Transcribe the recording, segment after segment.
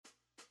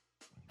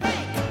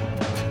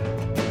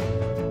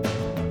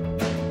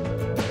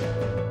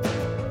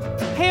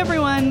Hey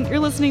everyone, you're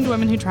listening to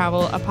Women Who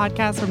Travel, a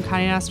podcast from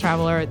Condé Nast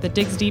Traveler that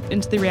digs deep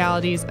into the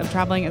realities of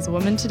traveling as a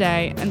woman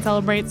today and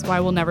celebrates why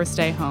we'll never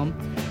stay home.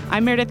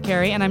 I'm Meredith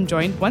Carey, and I'm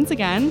joined once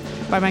again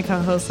by my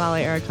co-host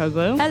Saleh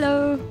Arikoglu.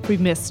 Hello. We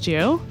missed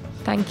you.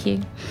 Thank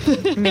you.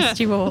 Missed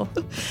you all.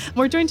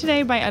 We're joined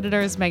today by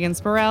editors Megan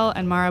Sporell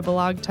and Mara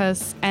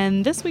Balagtas,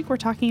 and this week we're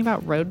talking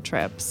about road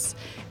trips.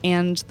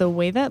 And the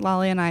way that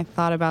Lale and I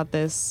thought about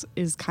this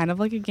is kind of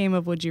like a game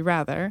of Would You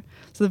Rather.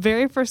 So the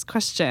very first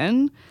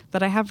question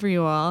that I have for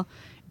you all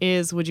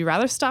is, would you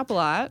rather stop a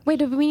lot?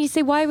 Wait, when you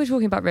say why we're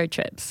talking about road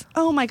trips?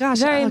 Oh my gosh.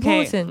 Very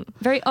okay. important.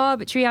 Very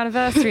arbitrary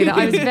anniversary that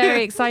I was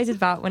very excited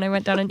about when I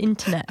went down an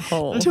internet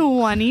hole.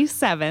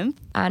 27th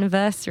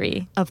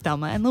Anniversary. of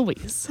Thelma and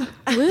Louise.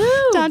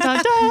 Woo! Dun,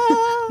 dun,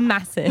 dun.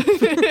 Massive.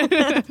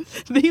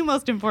 The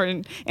most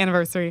important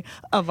anniversary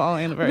of all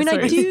I anniversaries. mean,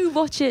 I do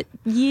watch it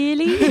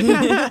yearly.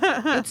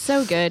 It's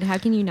so good. How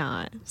can you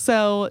not?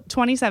 So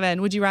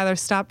 27, would you rather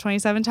stop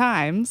 27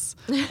 times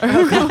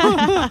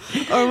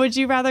or would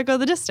you rather go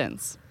the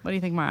distance? What do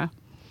you think, Mara?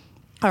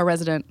 Our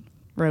resident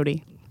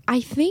roadie. I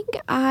think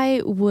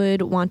I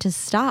would want to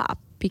stop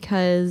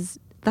because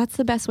that's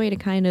the best way to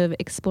kind of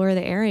explore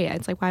the area.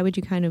 It's like, why would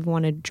you kind of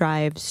want to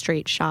drive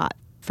straight shot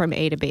from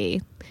A to B?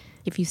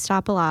 If you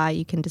stop a lot,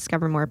 you can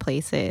discover more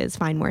places,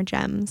 find more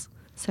gems.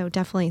 So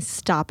definitely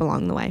stop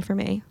along the way for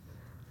me.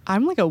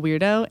 I'm like a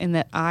weirdo in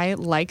that I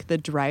like the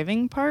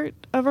driving part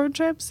of road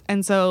trips.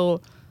 And so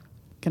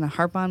gonna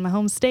harp on my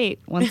home state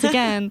once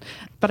again,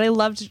 but I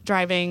loved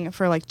driving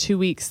for like 2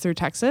 weeks through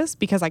Texas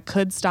because I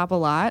could stop a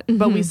lot,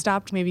 but we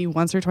stopped maybe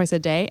once or twice a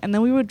day. And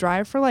then we would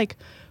drive for like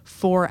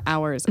 4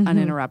 hours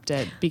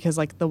uninterrupted because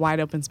like the wide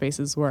open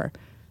spaces were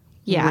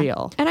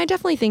real. And I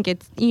definitely think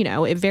it's,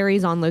 it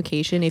varies on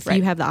location. If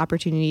you have the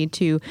opportunity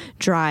to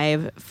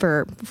drive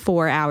for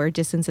 4-hour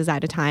distances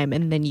at a time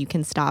and then you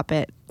can stop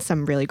at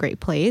some really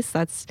great place,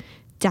 that's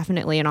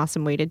definitely an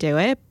awesome way to do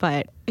it.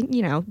 But,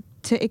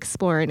 to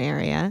explore an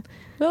area.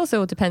 It also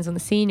all depends on the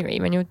scenery.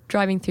 When you're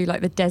driving through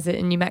like the desert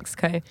in New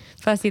Mexico,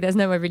 firstly, there's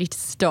nowhere really to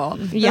stop.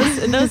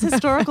 Yes, and those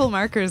historical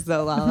markers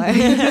though, Lale,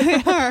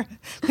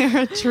 they're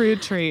a true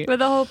treat. But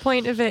the whole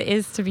point of it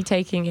is to be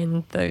taking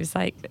in those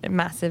like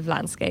massive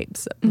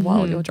landscapes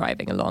while you're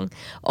driving along.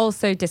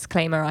 Also,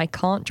 disclaimer, I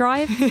can't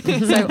drive,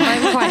 so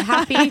I'm quite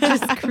happy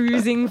just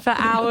cruising for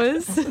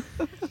hours.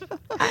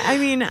 I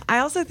mean, I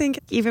also think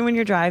even when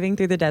you're driving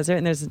through the desert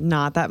and there's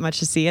not that much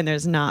to see and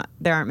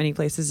there aren't many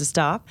places to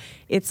stop,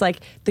 it's like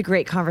the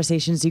great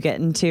conversations you get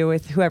into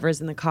with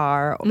whoever's in the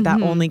car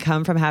that only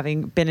come from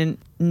having been in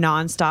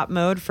non-stop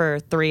mode for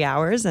 3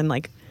 hours and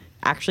like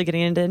actually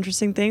getting into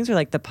interesting things, or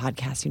like the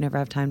podcast you never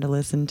have time to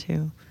listen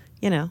to,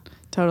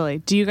 Totally.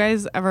 Do you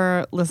guys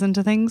ever listen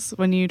to things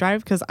when you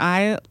drive? Because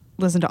I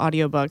listen to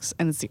audiobooks,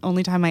 and it's the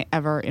only time I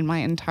ever in my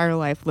entire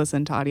life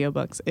listen to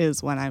audiobooks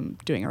is when I'm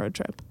doing a road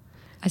trip.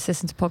 I just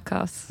listen to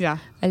podcasts. Yeah.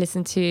 I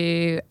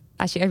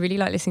really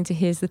like listening to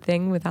Here's the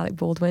Thing with Alec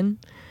Baldwin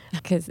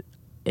because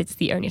it's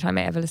the only time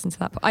I ever listen to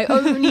that. I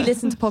only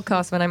listen to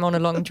podcasts when I'm on a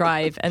long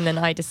drive, and then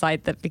I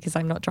decide that because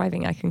I'm not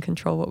driving, I can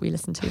control what we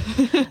listen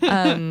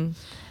to.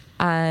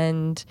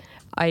 And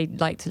I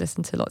like to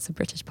listen to lots of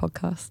British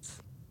podcasts.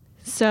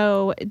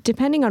 So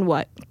depending on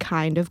what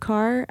kind of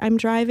car I'm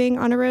driving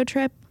on a road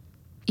trip,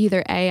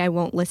 either A, I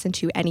won't listen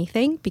to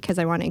anything because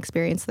I want to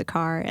experience the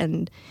car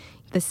and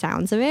the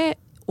sounds of it,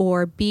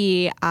 or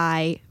B,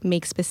 I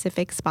make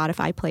specific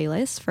Spotify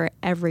playlists for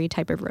every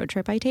type of road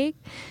trip I take.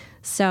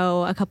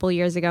 So a couple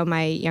years ago,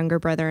 my younger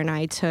brother and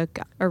I took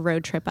a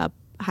road trip up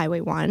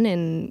Highway 1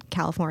 in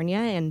California,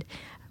 and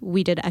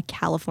we did a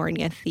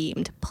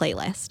California-themed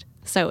playlist.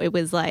 So it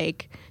was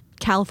like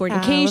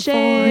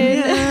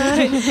Californication,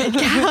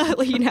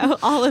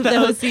 all of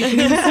those theme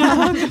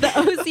songs, the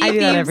OC I do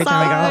that every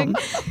time I go home.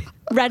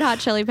 Red Hot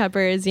Chili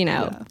Peppers,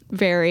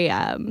 very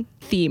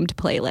themed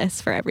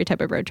playlists for every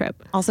type of road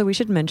trip. Also, we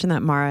should mention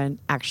that Mara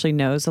actually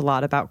knows a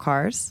lot about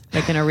cars,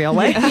 like in a real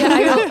way.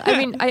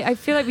 I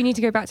feel like we need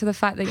to go back to the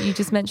fact that you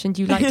just mentioned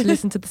you like to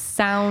listen to the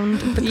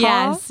sound of the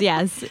car.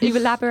 Yes. You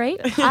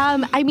elaborate?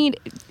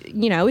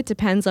 It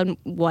depends on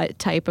what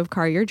type of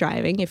car you're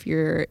driving. If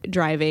you're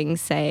driving,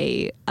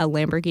 say, a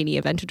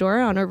Lamborghini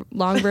Aventador on a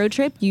long road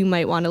trip, you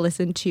might want to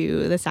listen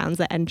to the sounds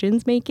the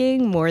engine's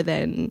making more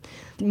than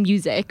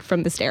music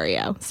from the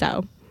stereo.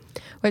 So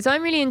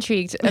I'm really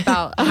intrigued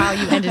about how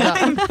you ended up.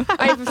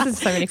 I have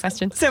so many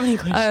questions. So many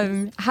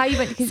questions. How you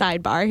went?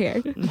 Sidebar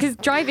here. Because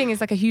driving is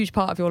like a huge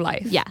part of your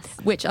life. Yes.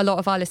 Which a lot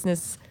of our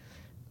listeners,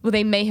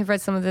 they may have read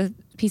some of the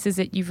pieces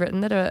that you've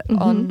written that are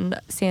on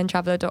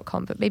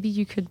cntraveler.com, but maybe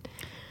you could.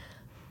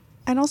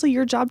 And also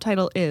your job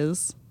title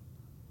is?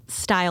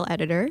 Style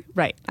editor.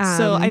 Right.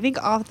 So I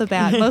think off the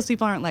bat, most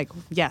people aren't like,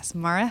 yes,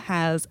 Mara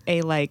has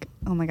a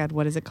oh my God,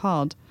 what is it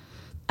called?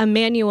 A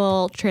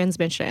manual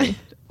transmission.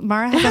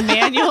 Mara has a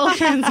manual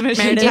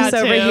transmission Meredith's tattoo.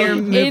 over here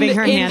moving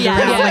her hand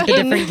around like the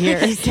different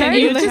gears.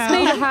 Terry you just tell?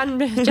 made a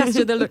hand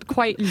gesture that looked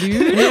quite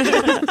lewd.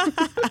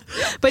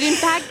 But in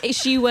fact,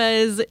 she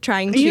was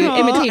trying to You know,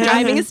 imitate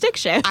driving a stick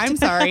shift. I'm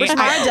sorry.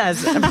 Mara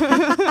does.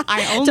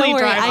 I only Don't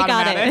worry, drive I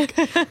got automatic.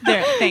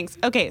 There, thanks.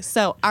 Okay,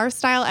 so our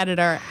style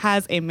editor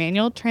has a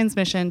manual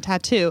transmission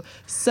tattoo,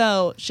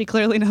 so she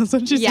clearly knows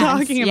what she's Yes,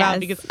 talking about yes.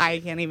 because I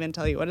can't even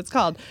tell you what it's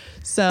called.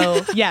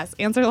 So yes,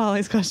 answer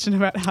Lolly's question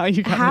about how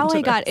you got How into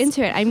I got this.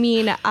 into it. I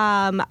mean,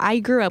 I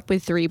grew up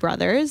with 3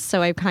 brothers,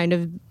 so I've kind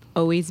of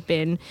always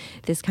been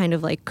this kind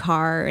of like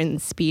car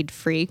and speed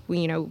freak.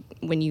 You know,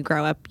 when you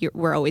grow up,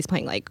 we're always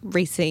playing like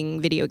racing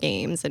video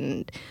games.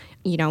 And,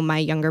 you know, my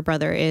younger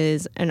brother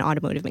is an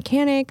automotive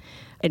mechanic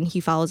and he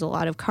follows a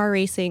lot of car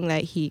racing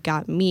that he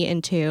got me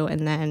into.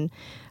 And then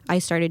I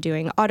started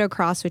doing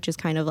autocross, which is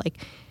kind of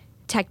like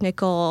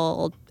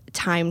technical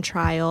time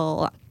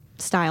trial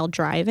style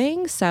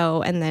driving.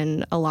 So, and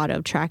then a lot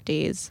of track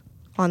days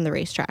on the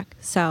racetrack.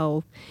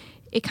 So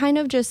it kind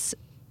of just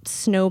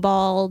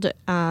snowballed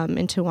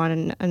into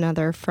one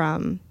another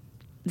from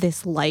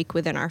this like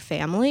within our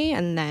family.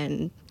 And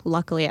then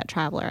luckily at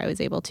Traveler, I was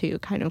able to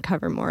kind of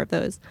cover more of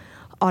those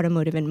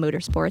automotive and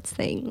motorsports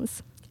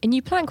things. And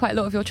you plan quite a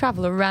lot of your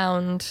travel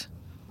around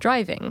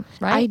driving,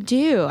 right? I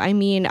do. I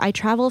mean, I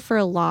travel for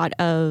a lot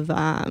of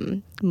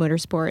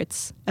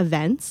motorsports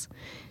events,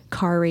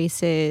 car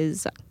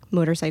races,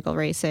 motorcycle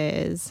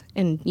races.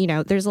 And, you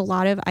know, there's a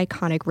lot of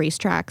iconic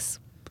racetracks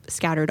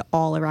scattered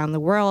all around the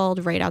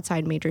world, right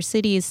outside major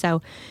cities.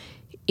 So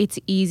it's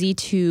easy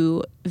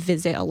to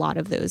visit a lot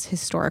of those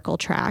historical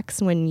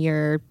tracks when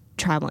you're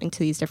traveling to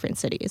these different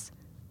cities.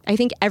 I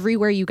think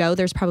everywhere you go,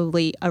 there's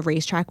probably a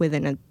racetrack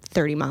within a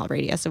 30-mile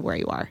radius of where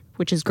you are,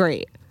 which is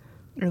great.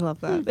 I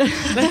love that.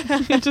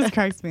 It just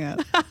cracks me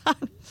up.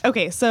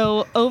 Okay,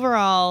 so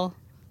overall,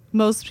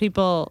 most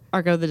people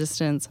are go the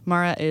distance.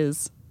 Mara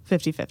is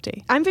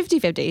 50-50. I'm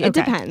 50-50. It Okay.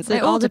 depends.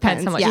 It all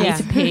depends how much you Yeah.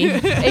 need to pee.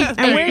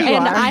 and where you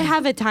are. I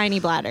have a tiny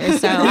bladder,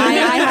 so I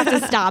have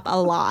to stop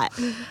a lot.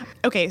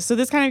 Okay, so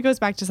this kind of goes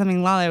back to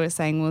something Lala was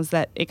saying, was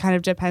that it kind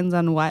of depends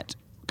on what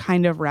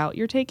kind of route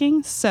you're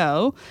taking.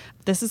 So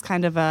this is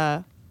kind of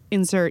a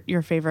insert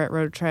your favorite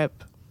road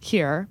trip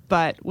here,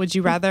 but would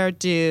you rather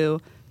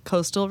do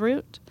coastal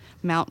route,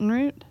 mountain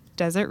route,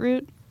 desert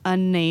route,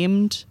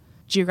 unnamed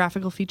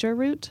geographical feature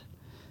route?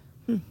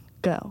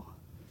 Go.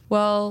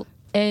 Well,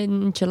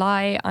 in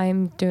July,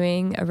 I'm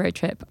doing a road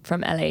trip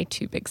from LA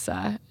to Big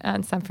Sur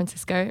and San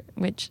Francisco,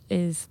 which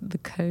is the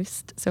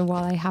coast. So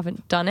while I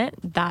haven't done it,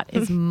 that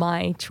is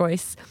my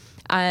choice.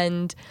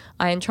 And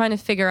I am trying to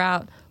figure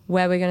out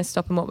where we're going to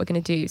stop and what we're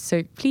going to do.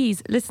 So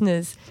please,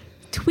 listeners,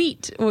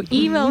 tweet or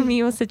email me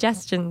your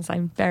suggestions.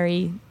 I'm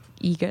very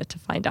eager to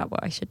find out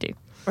what I should do.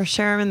 Or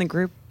share them in the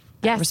group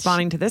Yes.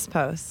 responding to this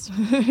post.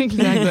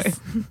 Exactly.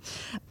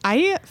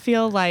 I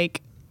feel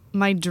like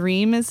my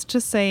dream is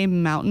to say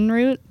mountain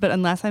route, but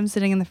unless I'm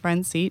sitting in the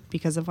front seat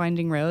because of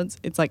winding roads,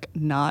 it's like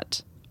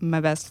not my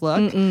best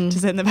look to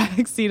sit in the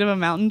back seat of a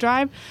mountain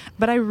drive.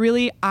 But I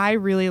really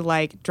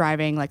like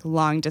driving like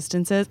long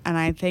distances, and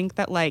I think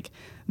that like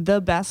the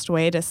best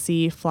way to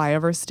see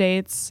flyover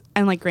states,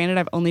 and like granted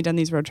I've only done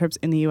these road trips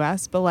in the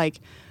US, but like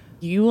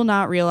you will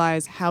not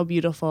realize how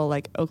beautiful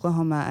like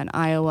Oklahoma and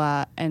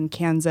Iowa and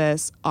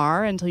Kansas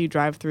are until you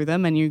drive through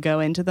them and you go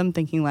into them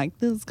thinking like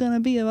this is gonna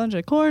be a bunch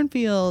of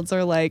cornfields,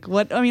 or like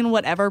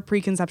whatever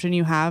preconception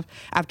you have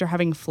after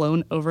having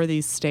flown over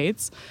these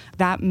states.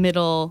 That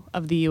middle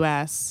of the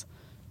US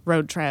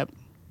road trip,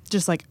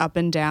 just like up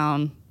and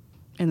down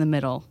in the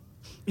middle,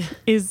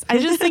 is I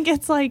just think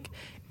it's like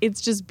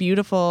it's just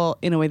beautiful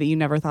in a way that you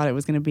never thought it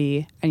was gonna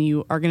be, and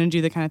you are gonna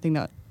do the kind of thing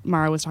that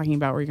Mara was talking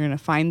about, where you're gonna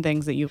find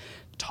things that you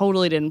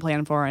totally didn't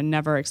plan for and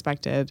never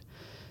expected,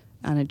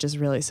 and it just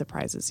really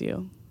surprises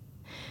you.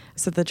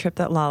 So the trip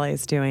that Lala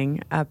is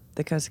doing up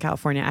the coast of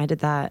California, I did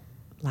that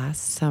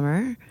last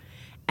summer,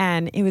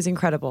 and it was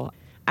incredible.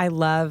 I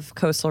love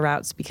coastal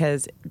routes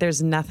because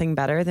there's nothing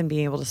better than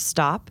being able to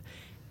stop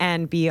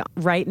and be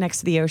right next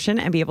to the ocean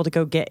and be able to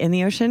go get in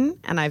the ocean.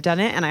 And I've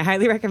done it, and I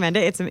highly recommend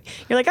it. You're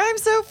like, I'm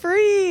so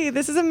free.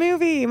 This is a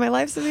movie. My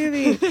life's a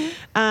movie.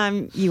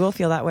 You will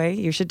feel that way.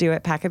 You should do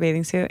it. Pack a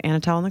bathing suit and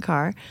a towel in the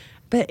car.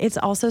 But it's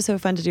also so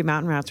fun to do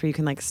mountain routes where you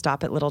can like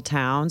stop at little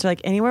towns or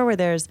like anywhere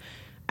where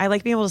I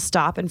like being able to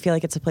stop and feel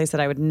like it's a place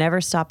that I would never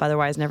stop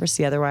otherwise, never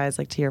see otherwise,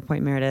 like to your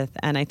point, Meredith.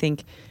 And I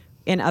think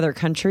in other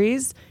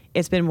countries,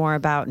 it's been more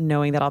about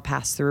knowing that I'll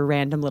pass through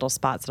random little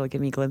spots that'll give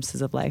me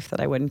glimpses of life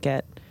that I wouldn't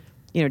get,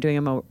 doing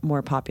a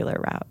more popular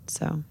route.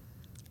 So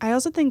I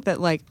also think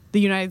that like the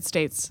United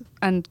States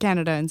and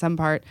Canada in some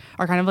part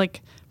are kind of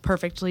like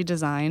perfectly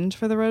designed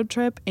for the road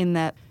trip, in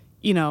that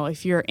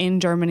if you're in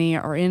Germany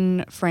or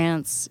in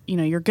France,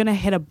 you're going to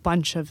hit a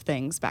bunch of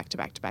things back to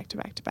back to back to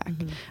back to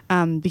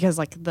back. Because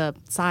like the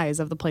size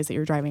of the place that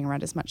you're driving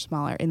around is much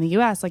smaller. In the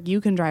US, like you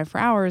can drive for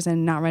hours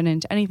and not run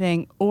into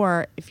anything.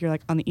 Or if you're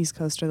like on the East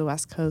Coast or the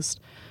West Coast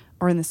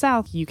or in the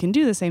South, you can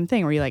do the same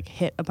thing where you like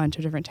hit a bunch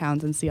of different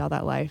towns and see all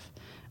that life.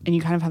 And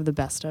you kind of have the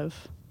best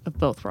of of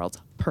both worlds.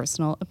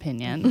 Personal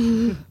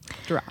opinion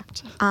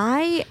dropped.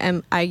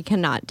 I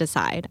cannot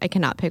decide. I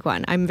cannot pick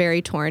one. I'm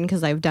very torn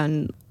because I've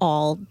done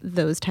all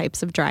those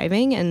types of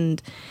driving,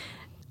 and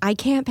I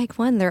can't pick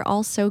one. They're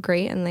all so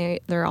great, and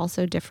they're all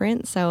so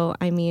different. So,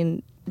 I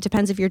mean, it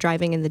depends if you're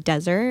driving in the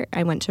desert.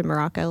 I went to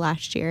Morocco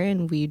last year,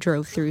 and we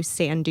drove through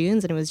sand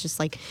dunes, and it was just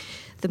like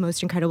the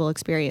most incredible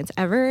experience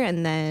ever.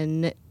 And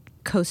then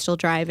coastal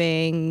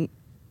driving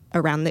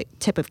around the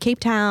tip of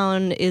Cape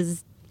Town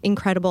is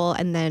incredible.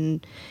 And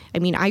then, I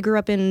mean, I grew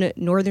up in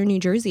northern New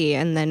Jersey,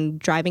 and then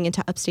driving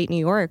into upstate New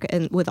York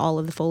and with all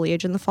of the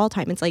foliage in the fall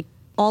time, it's like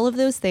all of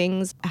those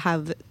things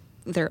have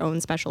their own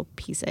special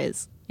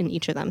pieces in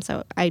each of them.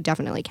 So I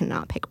definitely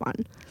cannot pick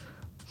one.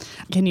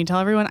 Can you tell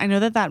everyone? I know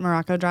that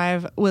Morocco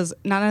drive was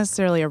not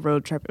necessarily a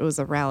road trip, it was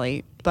a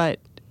rally, but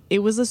it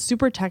was a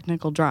super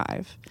technical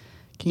drive.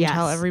 Can you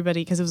tell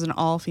everybody, because it was an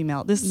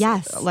all-female?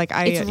 Yes, we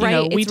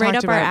it's right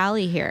up our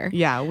alley here.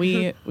 Yeah,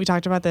 we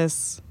talked about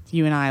this,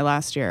 you and I,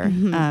 last year,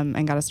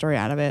 and got a story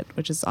out of it,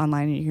 which is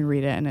online and you can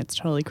read it, and it's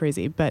totally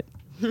crazy. But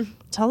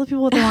tell the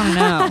people what they want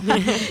to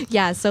know.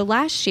 Yeah, so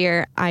last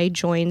year I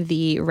joined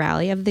the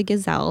Rally of the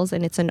Gazelles,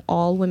 and it's an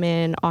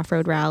all-women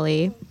off-road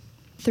rally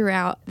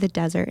throughout the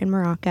desert in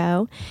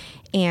Morocco,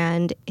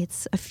 and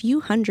it's a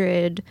few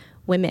hundred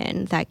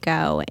women that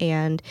go,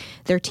 and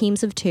they're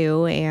teams of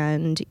 2,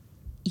 and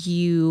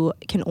you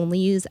can only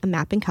use a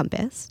map and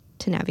compass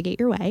to navigate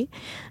your way.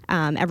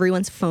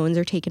 Everyone's phones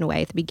are taken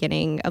away at the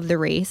beginning of the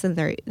race, and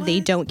they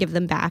don't give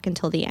them back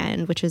until the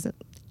end, which is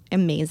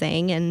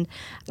amazing. And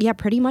yeah,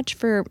 pretty much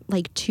for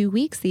like 2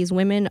 weeks, these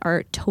women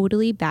are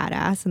totally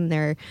badass, and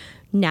they're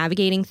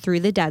navigating through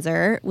the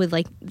desert with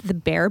like the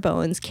bare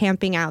bones,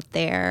 camping out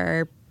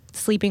there,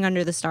 sleeping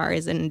under the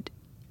stars, and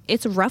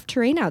it's rough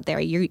terrain out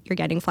there. You're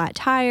getting flat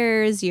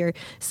tires.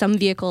 Some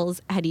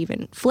vehicles had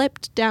even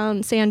flipped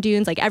down sand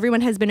dunes. Like,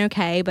 everyone has been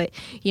okay, but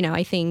you know,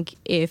 I think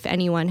if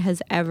anyone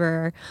has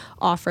ever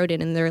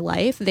off-roaded in their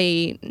life,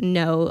 they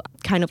know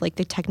kind of like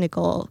the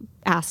technical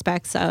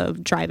aspects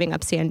of driving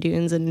up sand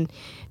dunes, and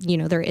you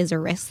know, there is a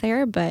risk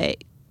there.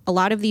 But a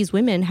lot of these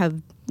women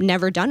have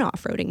never done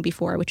off-roading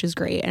before, which is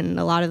great. And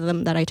a lot of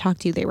them that I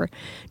talked to, they were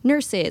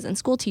nurses and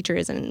school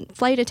teachers and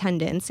flight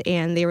attendants,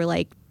 and they were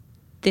like,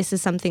 this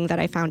is something that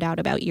I found out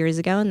about years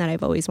ago and that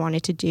I've always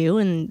wanted to do.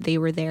 And they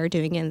were there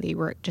doing it, and they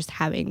were just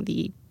having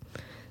the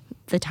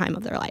time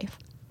of their life.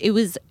 It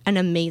was an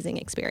amazing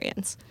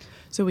experience.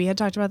 So we had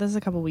talked about this a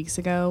couple weeks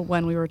ago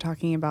when we were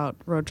talking about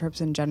road trips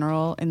in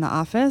general in the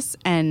office,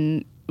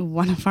 and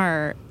one of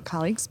our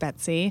colleagues,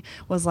 Betsy,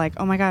 was like,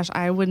 oh my gosh,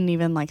 I wouldn't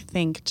even like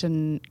think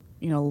to,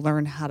 you know,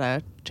 learn how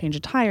to change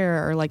a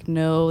tire or like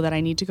know that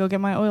I need to go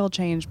get my oil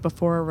changed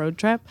before a road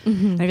trip.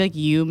 And I feel like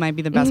you might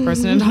be the best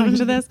person to talk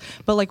to this,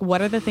 but like,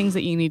 what are the things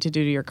that you need to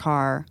do to your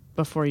car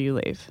before you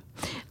leave?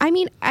 I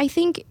mean, I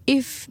think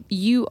if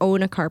you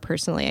own a car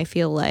personally, I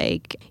feel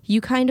like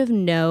you kind of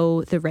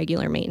know the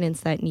regular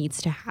maintenance that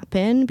needs to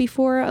happen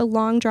before a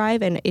long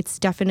drive. And it's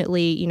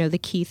definitely, you know, the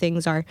key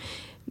things are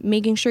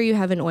making sure you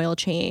have an oil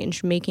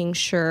change, making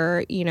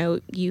sure, you know,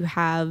 you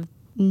have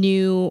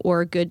new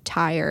or good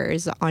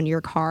tires on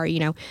your car, you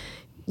know,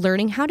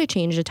 learning how to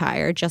change a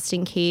tire just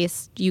in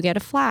case you get a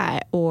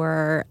flat,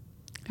 or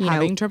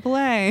having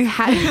AAA.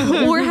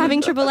 Or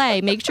having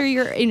AAA. Make sure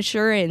your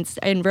insurance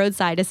and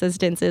roadside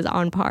assistance is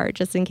on par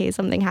just in case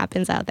something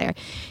happens out there.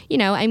 You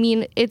know, I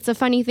mean, it's a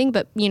funny thing,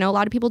 but, you know, a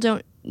lot of people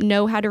don't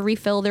know how to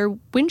refill their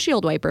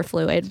windshield wiper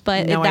fluid.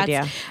 But no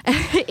idea.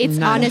 It's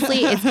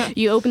honestly,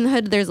 you open the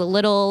hood, there's a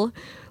little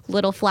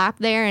flap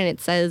there, and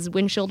it says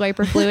windshield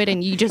wiper fluid,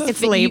 and you just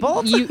it's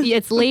labeled.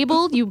 It's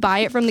labeled. You buy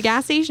it from the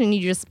gas station, and you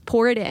just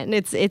pour it in.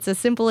 It's as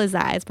simple as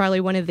that. It's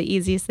probably one of the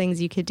easiest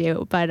things you could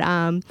do. But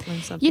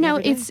you know,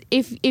 it's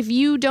if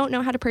you don't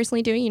know how to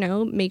personally do it, you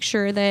know, make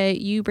sure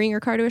that you bring your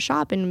car to a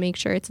shop and make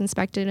sure it's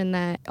inspected and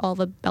that all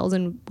the bells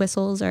and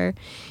whistles are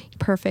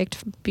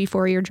perfect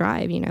before your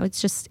drive. You know,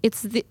 it's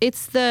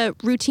the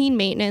routine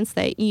maintenance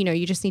that, you know,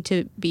 you just need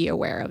to be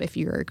aware of if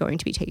you're going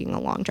to be taking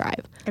a long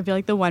drive. I feel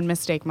like the one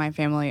mistake my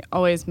family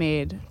always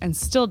made and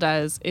still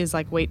does is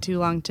like wait too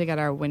long to get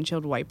our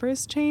windshield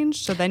wipers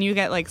changed. So then you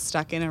get like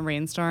stuck in a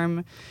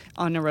rainstorm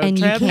on a road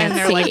trip and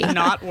they're like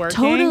not working.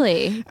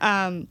 Totally.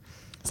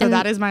 So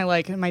that is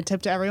my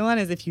tip to everyone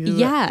is if you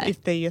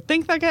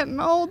think they're getting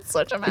old,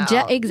 switch them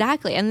out.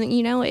 Exactly. And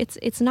you know,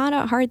 it's not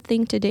a hard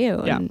thing to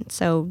do. Yeah. And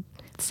so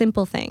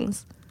simple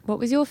things. What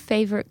was your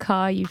favorite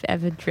car you've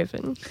ever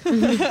driven?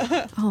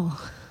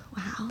 Oh,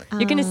 wow.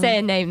 You're going to say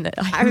a name that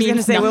I was going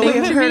to say, will we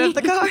have heard of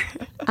the car?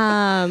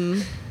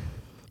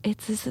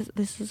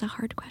 This is a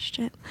hard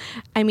question.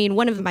 I mean,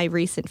 one of my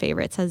recent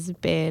favorites has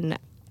been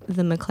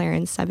the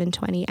McLaren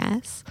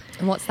 720S.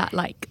 And what's that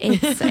like?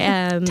 It's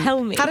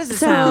Tell me. How does it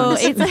sound?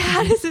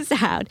 How does it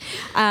sound?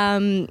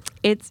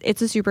 It's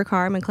a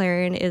supercar.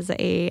 McLaren is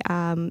a.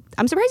 I'm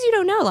surprised you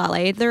don't know,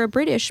 Lale. They're a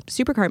British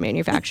supercar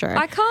manufacturer.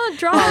 I can't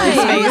drive.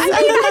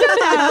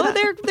 I don't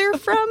know. They're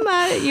from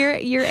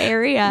your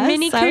area.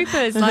 Mini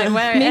Coopers, like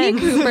where it Mini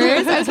ends.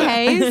 Coopers.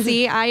 Okay.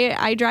 See,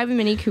 I drive a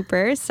Mini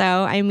Cooper,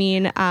 so I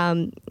mean, the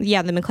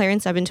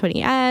McLaren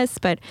 720S,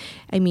 but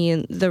I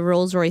mean the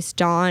Rolls-Royce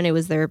Dawn. It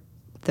was the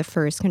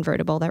first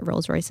convertible that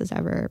Rolls-Royce has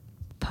ever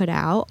put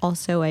out.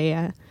 Also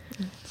a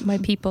My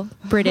people.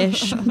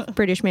 British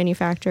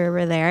manufacturer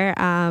over there.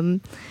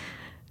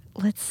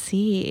 Let's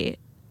see,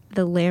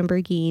 the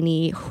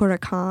Lamborghini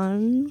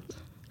Huracan.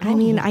 I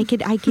mean, I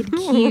could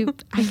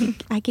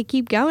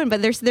keep going,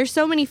 but there's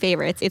so many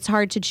favorites. It's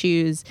hard to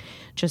choose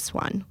just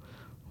one.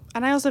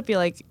 And I also feel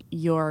like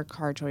your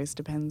car choice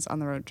depends on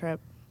the road trip.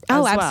 Oh,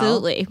 as well.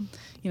 absolutely.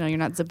 You know, you're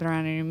not zipping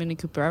around in your Mini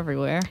Cooper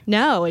everywhere.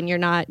 No, and you're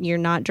not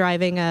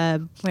driving a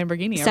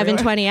Lamborghini everywhere.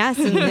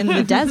 720S in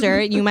the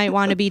desert. You might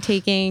want to be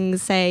taking,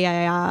 say,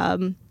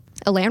 a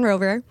Land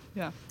Rover.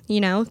 Yeah. You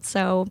know,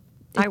 so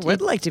I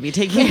would like to be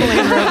taking a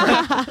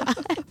Land Rover.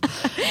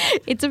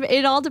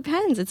 it all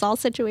depends. It's all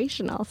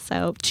situational.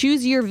 So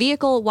choose your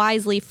vehicle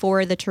wisely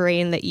for the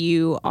terrain that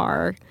you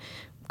are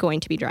going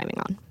to be driving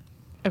on.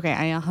 Okay,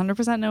 I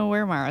 100% know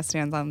where Mara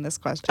stands on this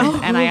question,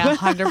 and I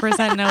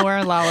 100% know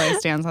where Lale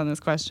stands on this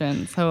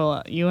question.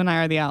 So you and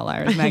I are the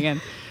outliers, Megan.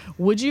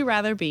 Would you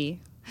rather be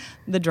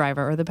the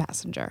driver or the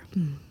passenger?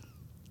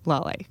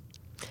 Lale.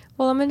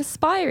 Well, I'm an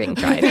aspiring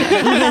driver.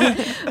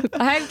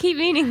 I keep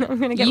meaning I'm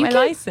going to get my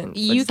license.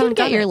 You can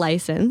get your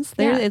license.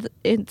 Yeah.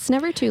 It's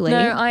never too late.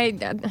 No,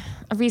 I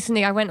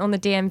recently I went on the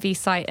DMV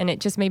site and it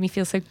just made me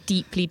feel so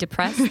deeply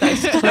depressed that I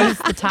just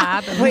closed the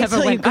tab and Wait never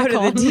till you went go back to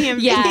on. the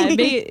DMV. Yeah,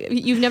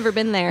 you've never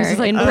been there It's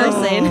like, in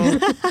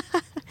person.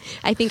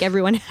 I think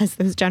everyone has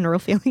those general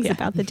feelings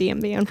about the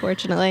DMV,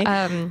 unfortunately.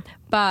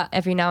 But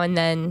every now and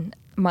then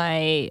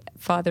my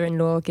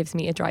father-in-law gives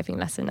me a driving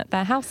lesson at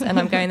their house and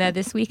I'm going there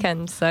this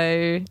weekend.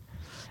 So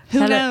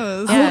Who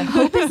knows? Yeah.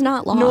 Hope is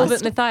not lost.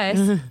 Norbert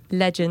Matthias,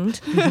 legend,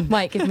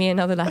 might give me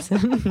another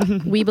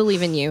lesson. We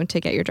believe in you to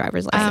get your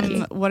driver's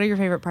license. What are your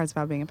favorite parts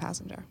about being a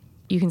passenger?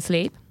 You can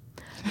sleep.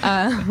 You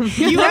are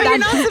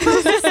not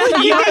supposed to sleep.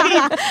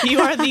 You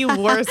are the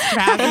worst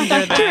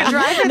passenger there.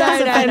 Driver,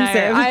 that's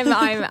offensive.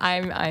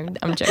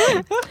 I'm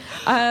joking.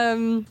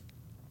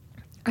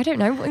 I don't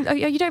know.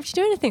 You don't have to do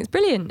anything. It's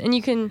brilliant, and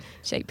you can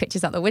take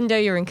pictures out the window.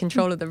 You're in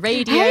control of the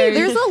radio. Hey,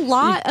 there's a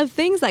lot of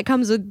things that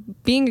comes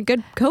with being a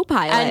good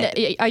co-pilot.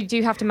 and I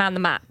do have to man the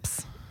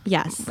maps,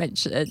 yes.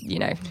 which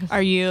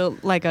Are you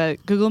like a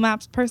Google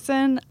Maps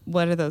person?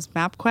 What are those?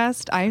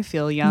 MapQuest? I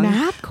feel young.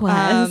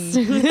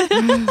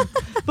 MapQuest.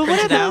 But what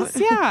are those?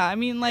 Yeah, I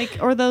mean, like,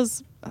 or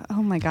those.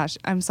 Oh my gosh,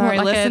 I'm sorry,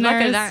 like listeners.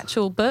 like an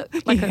actual book.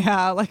 Like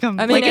like mean,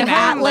 like an at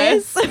home-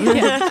 atlas.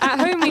 At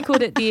home, we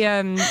called it the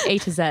A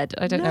to Z. I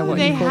don't know what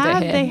they you called have.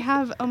 it here. They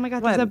have. Oh my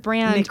god, What, there's a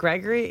brand. Nick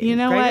Gregory? You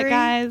know Gregory? what,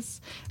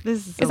 guys?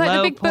 This is It's a like low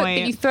the big book that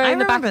you point. throw I in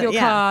the back of remember,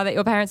 your yeah. car that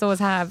your parents always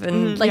have,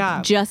 and Like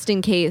Yeah. just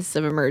in case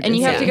of emergency. and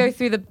you have to go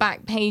through the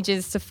back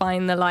pages to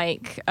find the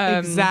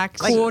Exact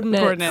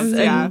coordinates.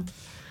 Yeah.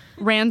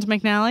 Rand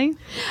McNally.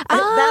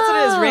 That's what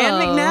it is. Rand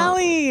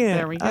McNally.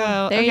 There we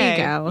go. there you Okay,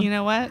 go. You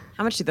know what?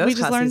 How much do those We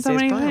just cost learned these so days?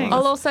 many Probably things. a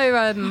lot. I'll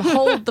also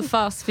hold the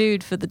fast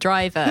food for the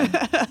driver,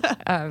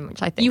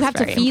 which I think You is have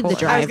to very feed the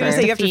important. I was going to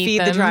say you have to Feed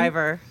feed the them.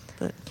 driver.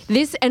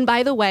 This, and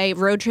by the way,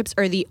 road trips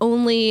are the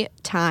only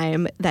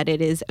time that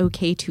it is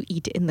okay to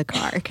eat in the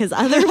car, because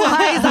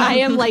otherwise I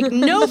am like,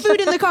 no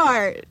food in the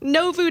car.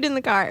 No food in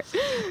the car.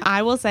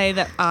 I will say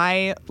that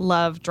I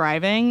love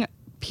driving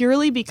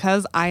purely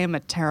because I am a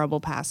terrible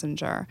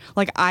passenger.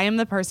 Like, I am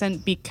the person,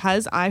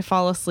 because I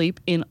fall asleep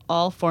in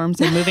all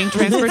forms of moving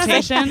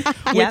transportation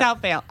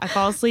without fail. I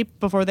fall asleep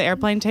before the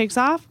airplane takes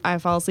off. I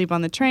fall asleep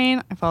on the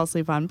train. I fall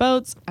asleep on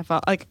boats. I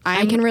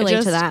can relate to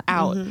just that.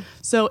 out.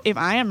 So if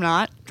I am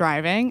not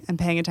driving and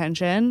paying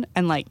attention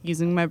and like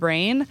using my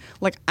brain,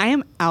 like I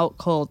am out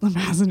cold in the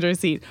passenger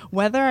seat,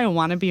 whether I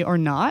want to be or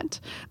not.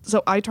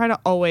 So I try to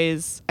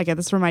always, I get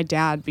this from my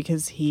dad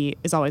because he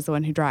is always the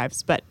one who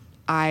drives, but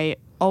I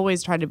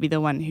always try to be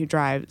the one who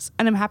drives,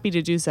 and I'm happy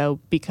to do so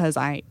because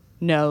I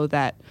know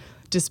that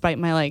despite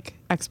my like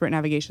expert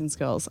navigation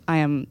skills, I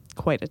am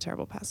quite a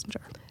terrible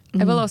passenger.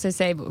 I will also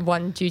say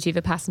one duty of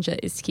a passenger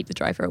is to keep the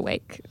driver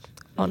awake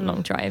on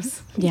long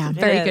drives. Yeah.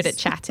 Very It good is. at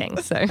chatting.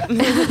 So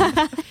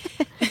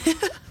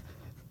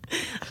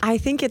I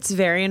think it's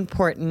very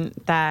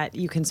important that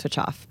you can switch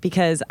off,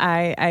 because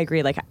I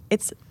agree. Like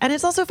it's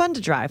also fun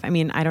to drive. I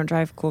mean, I don't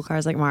drive cool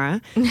cars like Mara,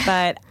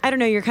 but I don't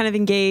know, you're kind of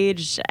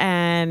engaged,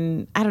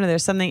 and I don't know,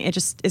 there's something, it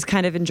just is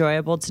kind of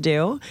enjoyable to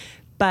do.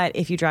 But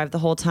if you drive the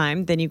whole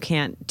time, then you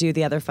can't do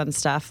the other fun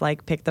stuff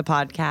like pick the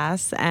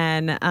podcasts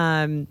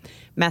and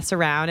mess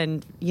around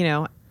and, you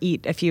know,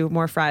 eat a few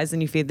more fries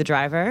than you feed the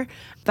driver.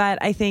 But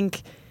I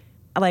think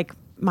like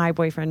my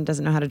boyfriend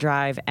doesn't know how to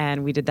drive,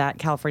 and we did that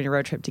California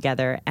road trip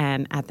together.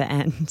 And at the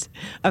end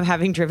of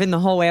having driven the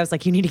whole way, I was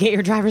like, you need to get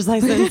your driver's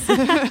license.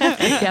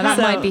 Yeah, that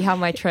might be how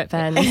my trip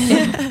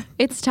ends.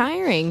 It's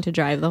tiring to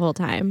drive the whole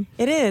time.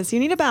 It is. You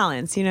need a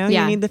balance, you know?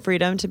 Yeah. You need the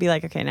freedom to be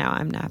like, okay, now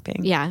I'm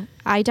napping. Yeah.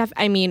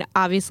 I mean,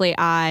 obviously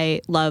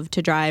I love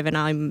to drive and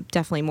I'm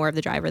definitely more of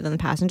the driver than the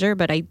passenger,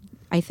 but I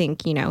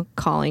think, you know,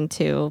 calling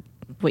to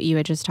what you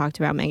had just talked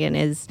about, Megan,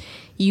 is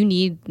you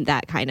need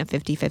that kind of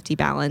 50-50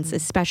 balance,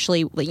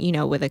 especially, you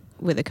know, with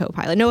a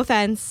co-pilot. No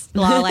offense,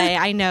 Lale,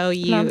 I know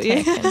you.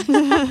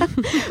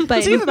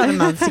 But So you have about a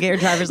month to get your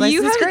driver's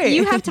license. Great.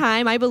 You have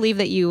time. I believe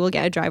that you will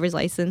get a driver's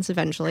license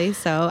eventually.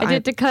 So I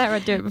did declare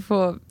I'd do it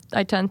before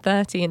I turned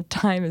 30 and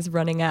time is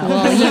running out.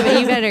 Well,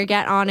 you better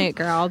get on it,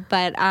 girl.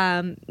 But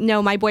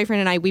no, my boyfriend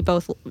and I, we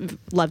both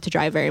love to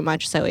drive very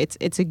much. So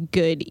it's a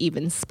good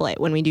even split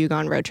when we do go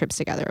on road trips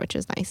together, which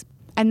is nice.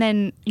 And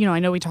then, you know, I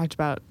know we talked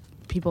about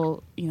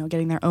people, you know,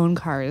 getting their own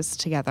cars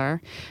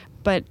together.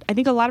 But I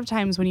think a lot of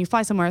times when you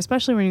fly somewhere,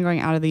 especially when you're going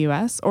out of the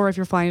U.S. or if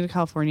you're flying to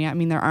California, I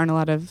mean, there aren't a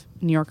lot of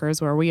New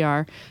Yorkers where we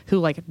are who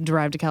like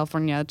drive to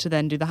California to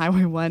then do the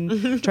Highway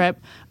 1 trip.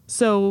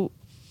 So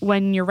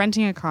when you're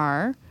renting a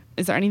car,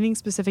 is there anything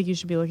specific you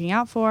should be looking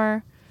out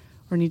for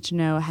or need to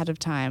know ahead of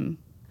time?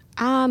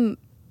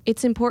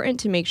 It's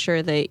important to make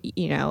sure that,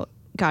 you know,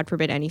 God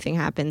forbid anything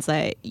happens,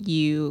 that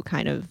you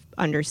kind of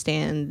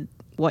understand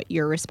what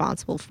you're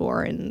responsible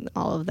for and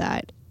all of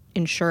that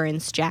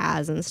insurance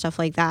jazz and stuff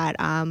like that.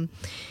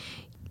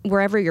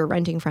 Wherever you're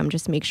renting from,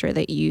 just make sure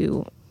that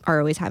you are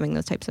always having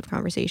those types of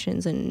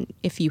conversations. And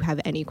if you have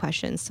any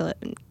questions, to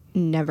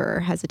never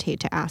hesitate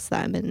to ask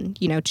them. And,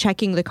 you know,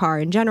 checking the car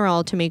in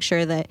general to make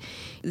sure that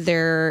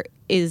there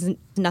is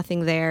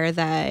nothing there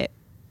that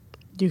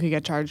You could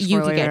get charged you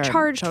for could get later.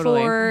 charged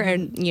Totally. for.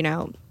 And, you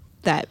know,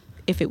 that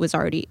if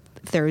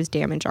there was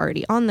damage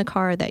already on the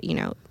car, that, you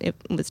know, it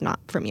was not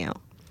from you.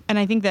 And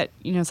I think that,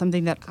 you know,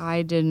 something that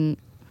I didn't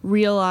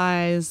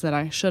realize that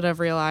I should have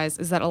realized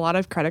is that a lot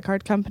of credit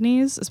card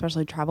companies,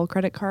 especially travel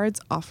credit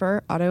cards,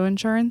 offer auto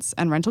insurance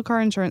and rental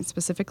car insurance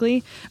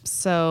specifically.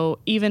 So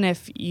even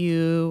if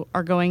you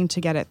are going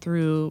to get it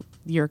through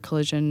your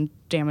collision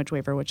damage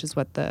waiver, which is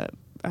what the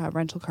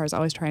rental cars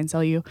always try and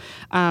sell you,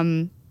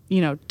 you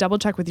know, double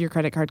check with your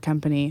credit card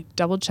company,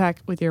 double check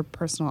with your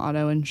personal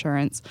auto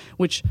insurance,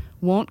 which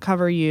won't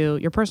cover you.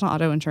 Your personal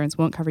auto insurance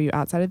won't cover you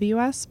outside of the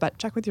U.S., but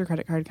check with your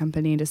credit card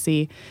company to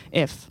see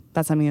if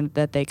that's something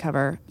that they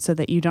cover so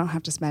that you don't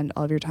have to spend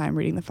all of your time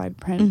reading the fine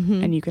print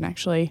and you can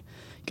actually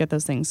get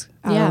those things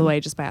out of the way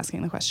just by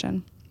asking the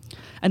question.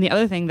 And the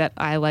other thing that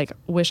I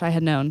wish I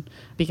had known,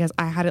 because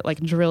I had it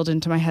drilled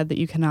into my head that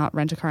you cannot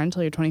rent a car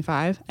until you're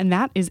 25, and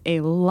that is a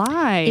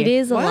lie. It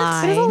is a What?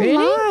 lie. It is a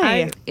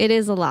lie. It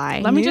is a lie.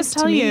 Let me News just to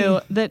tell me. you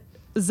that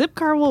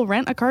Zipcar will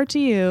rent a car to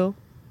you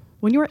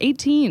when you're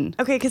 18.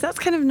 Okay, because that's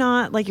kind of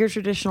not like your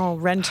traditional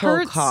rental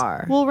Hertz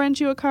car. will rent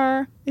you a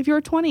car if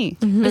you're 20.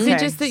 Is Okay, it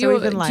just that so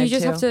we've been do lied you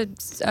just to. have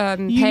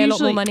to pay a lot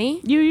more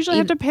money? You usually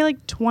have to pay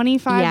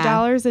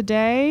 $25 a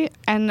day,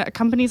 and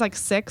companies like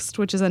Sixt,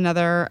 which is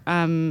another,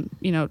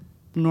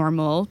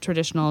 normal,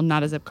 traditional,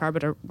 not a Zipcar,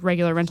 but a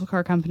regular rental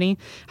car company,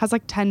 has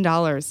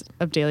 $10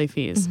 of daily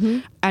fees.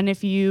 And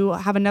if you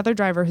have another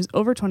driver who's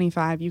over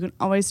 25, you can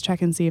always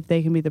check and see if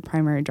they can be the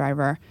primary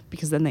driver,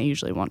 because then they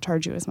usually won't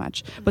charge you as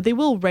much. But they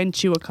will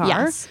rent you a car.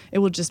 Yes. It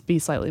will just be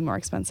slightly more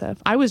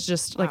expensive. I was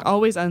just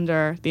always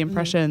under the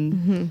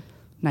impression,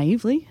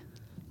 naively,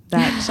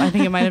 that I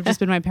think it might have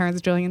just been my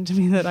parents drilling into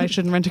me that I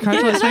shouldn't rent a car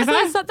until I was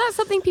 25. That's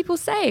something people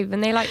say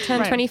when they turn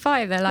Right.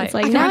 25. They're like, It's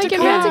like, I now I can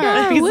can rent a rent a car.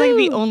 car. Because it's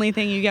the Woo. only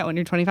thing you get when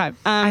you're 25.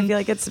 I feel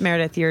like it's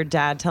Meredith, your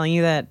dad, telling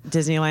you that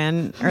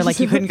Disneyland, or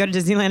you couldn't go to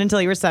Disneyland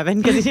until you were 7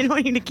 because he didn't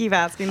want you to keep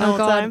asking the Oh whole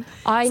God! time.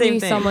 I Same knew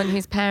thing. someone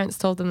whose parents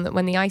told them that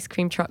when the ice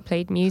cream truck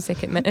played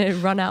music, it meant it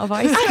had run out of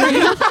ice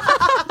cream.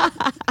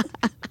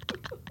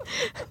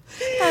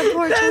 That's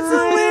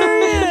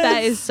hilarious.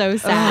 That is so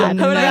sad.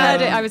 no. When I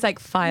heard it, I was like,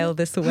 file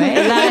this away.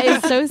 That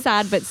is so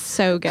sad, but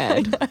so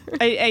good.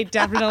 It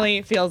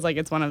definitely feels like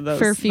it's one of those,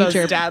 For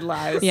future- those dad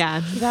lies.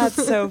 Yeah. That's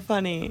so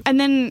funny. And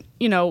then,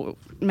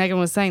 Megan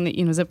was saying that,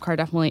 Zipcar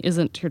definitely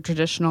isn't your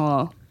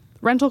traditional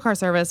rental car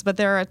service, but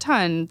there are a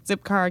ton.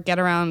 Zipcar,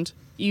 Getaround.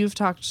 You've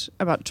talked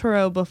about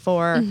Turo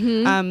before.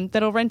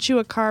 That'll rent you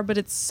a car, but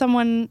it's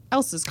someone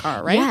else's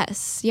car, right?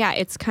 Yes. Yeah.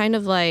 It's kind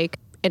of like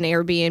an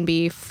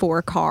Airbnb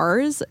for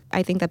cars.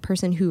 I think the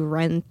person who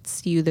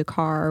rents you the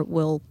car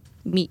will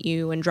meet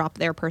you and drop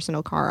their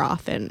personal car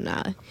off,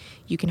 and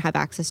you can have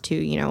access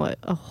to,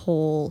 a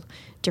whole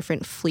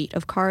different fleet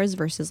of cars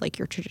versus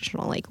your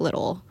traditional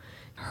little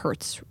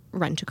Hertz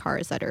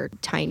rent-a-cars that are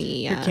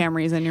tiny. Your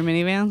Camrys and your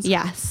minivans?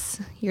 Yes,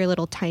 your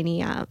little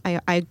tiny.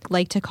 I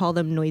like to call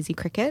them noisy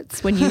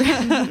crickets. When you,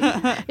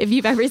 if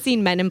you've ever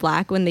seen Men in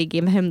Black, when they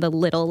give him the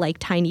little like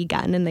tiny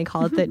gun and they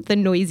call it the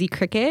noisy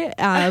cricket.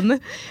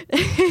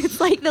 It's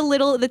like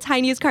the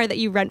tiniest car that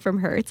you rent from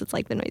Hertz. It's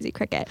like the noisy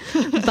cricket.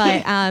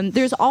 But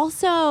there's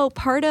also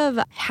part of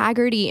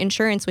Hagerty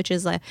Insurance, which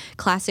is a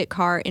classic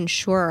car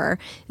insurer.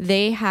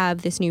 They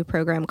have this new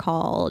program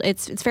called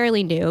it's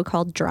fairly new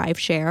called Drive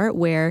Share,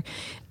 where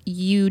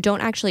you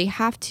don't actually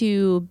have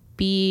to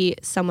be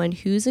someone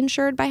who's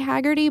insured by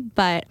Hagerty,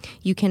 but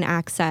you can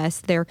access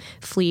their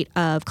fleet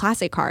of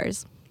classic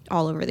cars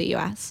all over the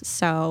US.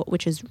 So,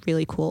 which is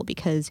really cool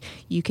because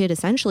you could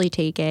essentially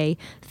take a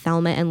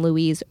Thelma and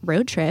Louise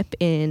road trip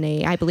in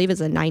I believe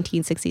it's a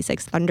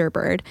 1966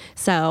 Thunderbird.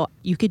 So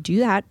you could do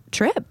that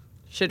trip.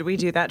 Should we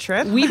do that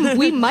trip?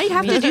 We might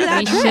have to do that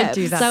We trip. should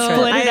do that So trip.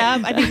 Split it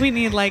up. I think we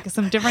need like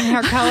some different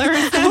hair colors.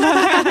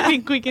 I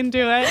think we can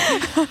do it.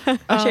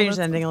 Change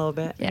the ending a little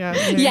bit. Yeah.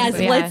 Yes,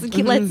 Yeah. let's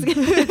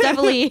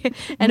definitely.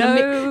 And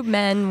No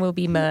men will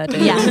be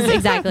murdered. yes,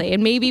 exactly.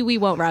 And maybe we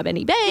won't rob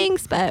any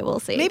banks, but we'll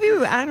see. Maybe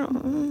I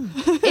don't.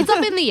 It's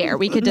up in the air.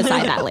 We could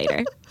decide that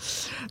later.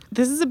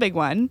 This is a big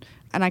one,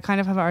 and I kind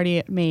of have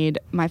already made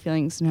my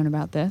feelings known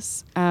about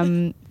this.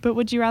 But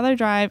would you rather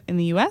drive in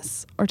the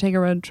U.S. or take a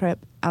road trip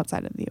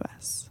outside of the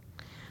U.S.?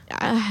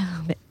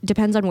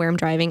 Depends on where I'm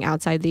driving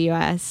outside the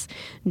U.S.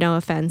 No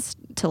offense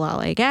to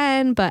Lala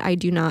again, but I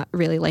do not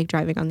really like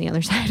driving on the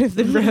other side of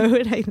the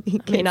road. I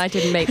think I mean, I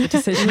didn't make the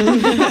decision.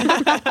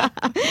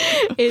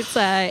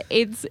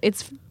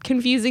 it's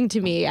confusing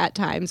to me at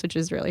times, which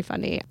is really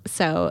funny.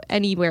 So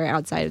anywhere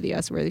outside of the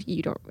U.S. where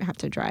you don't have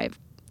to drive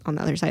on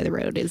the other side of the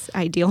road is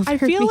ideal for I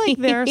feel me. like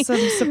there are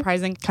some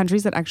surprising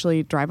countries that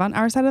actually drive on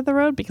our side of the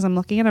road, because I'm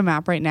looking at a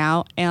map right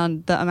now,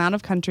 and the amount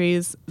of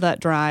countries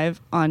that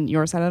drive on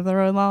your side of the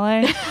road, Lale,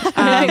 I don't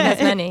think there's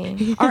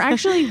many. are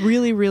actually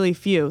really, really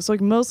few. So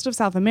like most of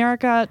South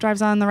America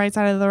drives on the right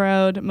side of the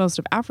road. Most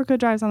of Africa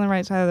drives on the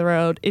right side of the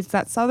road. It's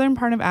that southern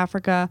part of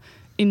Africa,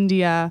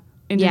 India,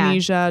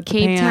 Indonesia,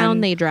 Cape Japan,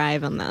 Town, they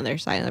drive on the other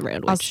side of the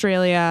road. Which,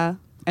 Australia,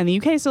 and the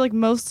UK. So like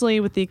mostly,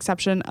 with the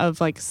exception of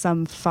like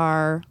some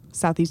far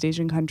Southeast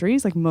Asian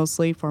countries, like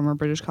mostly former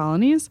British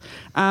colonies.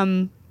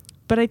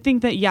 But I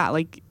think that, yeah,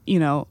 like, you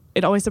know,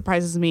 it always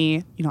surprises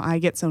me. You know, I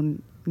get so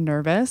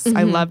nervous.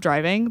 I love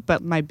driving,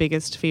 but my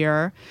biggest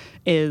fear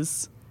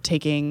is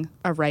taking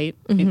a right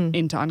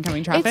into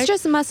oncoming traffic. it's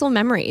just muscle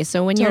memory.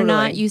 So when you're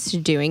not Totally. used to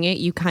doing it,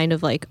 you kind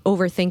of like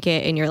overthink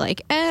it and you're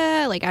like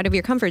out of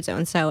your comfort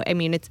zone. So, I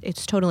mean,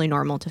 it's totally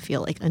normal to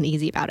feel like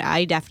uneasy about it.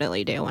 I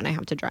definitely do when I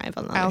have to drive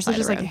on the I other also side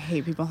just of the like road.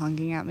 hate people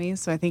honking at me,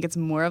 so I think it's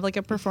more of like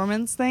a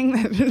performance thing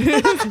than it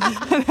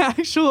is an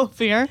actual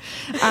fear.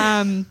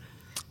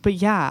 But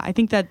yeah, I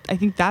think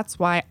that's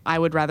why I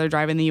would rather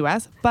drive in the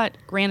U.S. But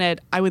granted,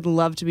 I would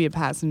love to be a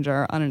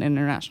passenger on an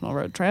international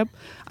road trip.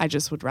 I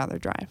just would rather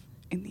drive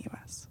in the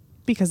U.S.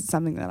 because it's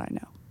something that I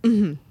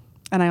know.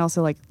 And I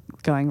also like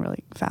going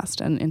really fast.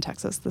 And in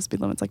Texas, the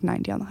speed limit's like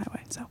 90 on the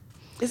highway. So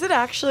Is it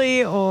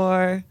actually,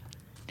 or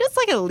it's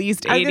like at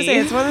least 80. I was gonna say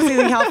it's one of those things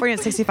in California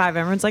at 65.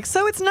 Everyone's like,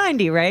 so it's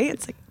 90, right?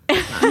 It's like,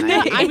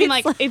 No, I mean,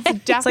 like, it's like you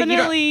don't-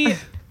 definitely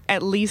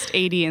at least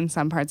 80 in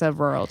some parts of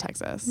rural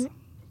Texas.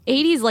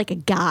 80 is like a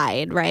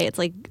guide, right? It's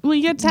like Well,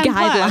 you get 10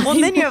 Guidelines. plus. well,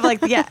 then you have like,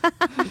 yeah,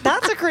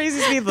 that's a crazy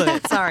speed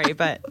limit. Sorry,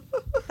 but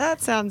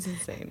that sounds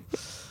insane.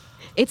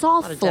 it's all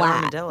of dead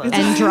flat armadillos.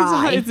 and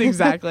dry. It's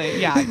exactly.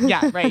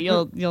 Yeah, right.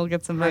 You'll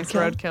get some nice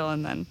Roadkill. roadkill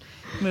and then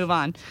move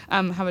on. How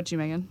about you,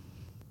 Megan?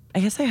 I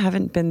guess I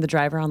haven't been the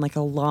driver on like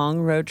a long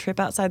road trip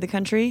outside the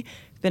country.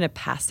 I've been a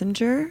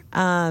passenger.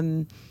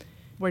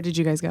 Where did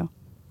you guys go?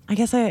 I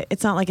guess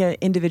it's not like an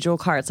individual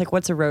car. It's like,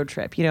 what's a road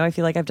trip? You know, I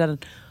feel like I've done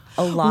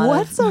a lot.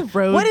 What's a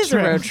road What is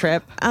trip? a road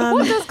trip?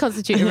 What does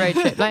constitute a road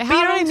trip? Like, you know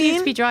how what I long do you have mean?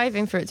 to be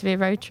driving for it to be a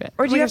road trip?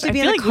 Or do you have to I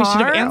be in feel a like we should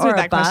car have answered or a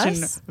that question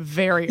bus?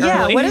 very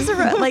Yeah, early. what is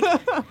like?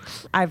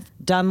 I've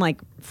done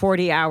like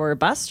 40-hour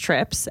bus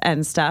trips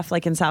and stuff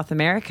like in South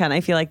America, and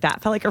I feel like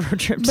that felt like a road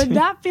trip. to But me.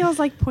 that feels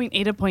like point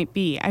A to point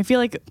B. I feel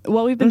like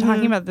what we've been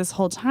talking about this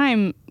whole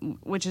time,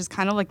 which is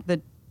kind of like the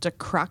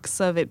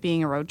crux of it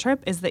being a road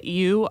trip, is that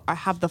you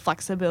have the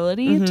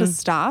flexibility to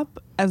stop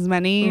as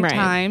many Right.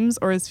 times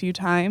or as few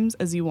times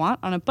as you want.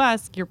 On a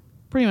bus, you're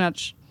pretty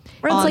much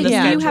Or it's on like the you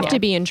schedule. have to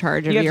be in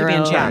charge of You have to your be in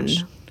own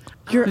charge.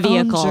 your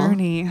vehicle. own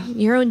journey.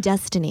 your own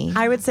destiny.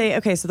 I would say,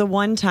 okay, so the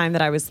one time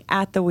that I was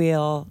at the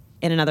wheel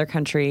in another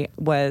country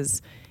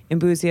was in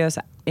Búzios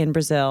in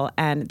Brazil,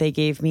 and they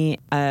gave me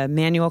a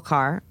manual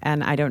car,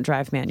 and I don't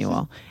drive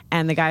manual.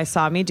 And the guy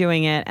saw me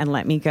doing it and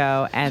let me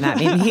go, and that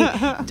made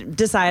me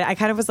decide. I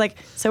kind of was like,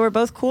 so we're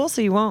both cool,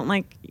 so you won't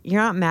like,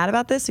 you're not mad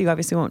about this, so you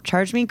obviously won't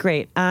charge me?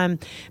 Great. But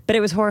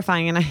it was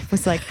horrifying, and I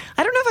was like,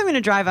 I don't know if I'm going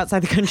to drive outside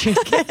the country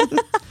again.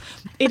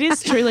 It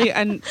is truly,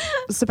 and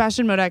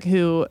Sebastian Modak,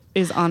 who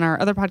is on our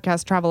other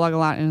podcast, Travelog a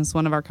lot, and is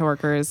one of our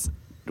coworkers,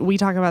 we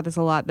talk about this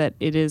a lot, that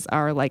it is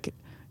our like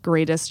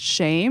greatest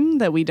shame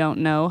that we don't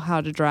know how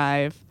to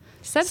drive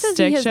Seb says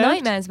stick he has shift.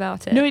 nightmares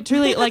about it. No, it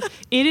truly, like,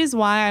 it is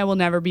why I will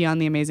never be on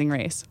The Amazing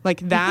Race. Like,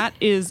 that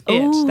is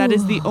it. That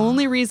is the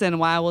only reason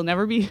why I will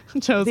never be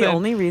chosen. The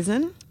only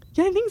reason?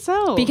 Yeah, I think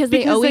so. Because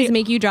they always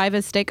make you drive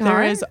a stick car.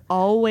 There is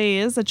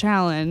always a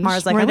challenge.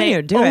 Mara's like, where I'm they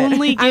gonna do it.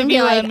 only I'm give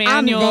you like, a I'm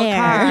manual there.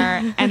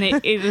 car, and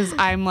it is.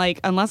 I'm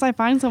like, unless I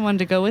find someone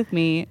to go with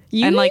me,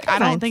 You and like, need to I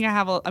don't find- think I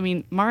have a. I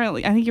mean, Mara,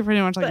 I think you're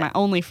pretty much like my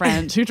only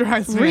friend who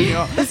drives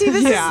manual. But see,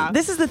 yeah.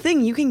 this is the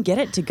thing. You can get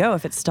it to go.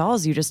 If it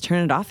stalls, you just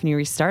turn it off and you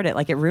restart it.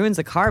 Like, it ruins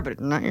the car,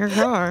 but not your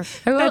car.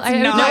 Oh, well, That's I,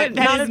 not- would-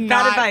 that is Bad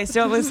not- advice.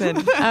 Don't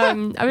listen.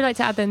 I would like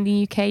to add that in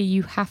the UK,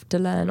 you have to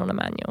learn on a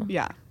manual.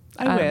 Yeah,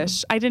 I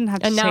wish I didn't have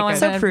to. And take now a I'm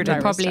so going prudent.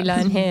 to probably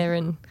driver's learn here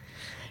and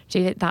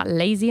do it that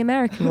lazy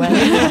American way.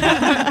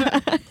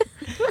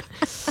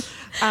 test.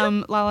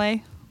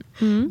 Lale,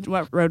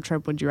 what road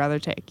trip would you rather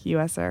take,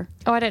 U.S. or?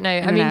 Oh, I don't know.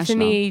 I mean, for International.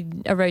 me,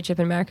 a road trip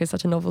in America is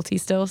such a novelty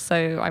still,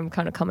 so I'm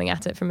kind of coming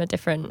at it from a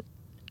different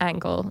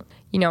angle.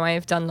 You know, I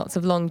have done lots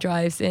of long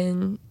drives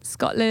in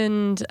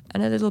Scotland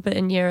and a little bit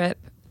in Europe,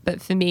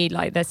 but for me,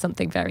 like, there's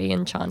something very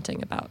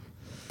enchanting about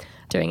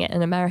doing it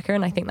in America,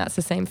 and I think that's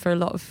the same for a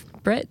lot of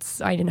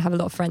Brits. I didn't have a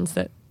lot of friends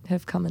that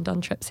have come and done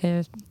trips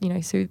here, you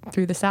know,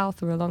 through the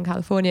South or along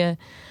California.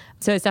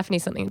 So it's definitely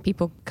something that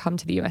people come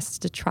to the US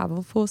to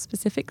travel for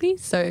specifically.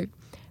 So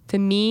for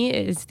me,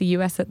 it is the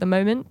US at the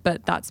moment,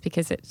 but that's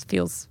because it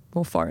feels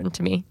more foreign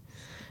to me,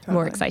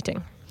 more Totally.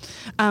 exciting.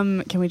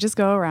 Can we just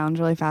go around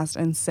really fast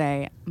and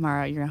say,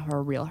 Mara, you're gonna have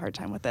a real hard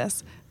time with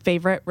this.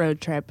 Favorite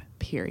road trip,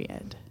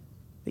 period,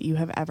 that you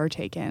have ever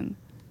taken,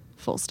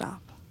 full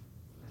stop.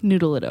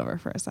 Noodle it over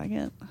for a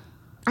second.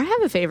 I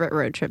have a favorite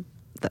road trip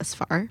thus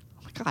far.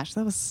 Oh my gosh,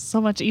 that was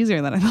so much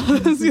easier than I thought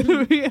it was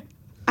gonna be.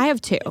 I have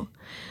two.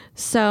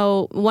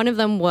 So one of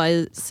them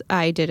was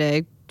I did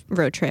a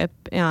road trip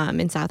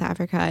in South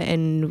Africa,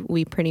 and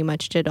we pretty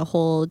much did a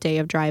whole day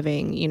of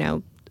driving, you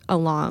know,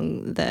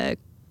 along the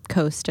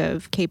coast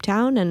of Cape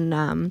Town,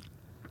 and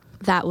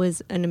that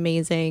was an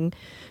amazing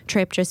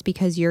trip just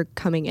because you're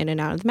coming in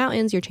and out of the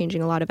mountains, you're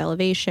changing a lot of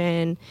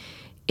elevation.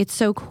 It's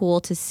so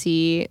cool to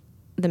see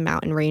the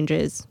mountain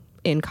ranges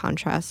in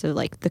contrast to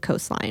like the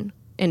coastline,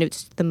 and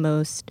it's the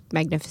most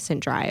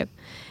magnificent drive.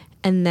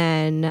 And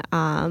then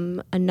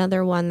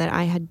another one that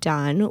I had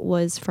done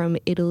was from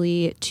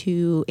Italy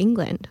to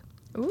England.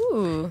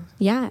 Ooh.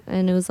 Yeah,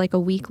 and it was like a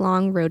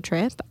week-long road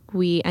trip.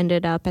 We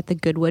ended up at the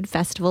Goodwood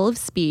Festival of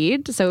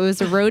Speed. So it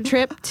was a road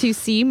trip to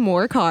see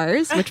more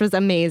cars, which was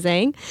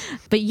amazing.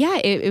 But yeah,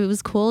 it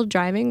was cool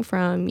driving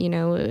from, you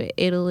know,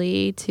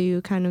 Italy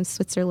to kind of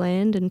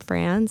Switzerland and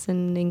France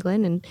and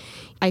England. And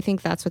I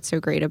think that's what's so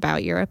great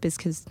about Europe is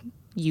because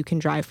you can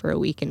drive for a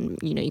week and,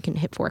 you know, you can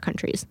hit 4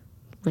 countries,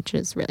 which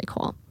is really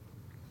cool.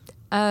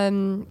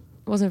 It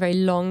wasn't a very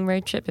long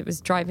road trip. It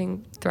was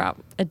driving throughout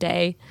a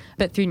day,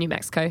 but through New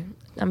Mexico.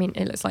 I mean,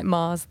 it looks like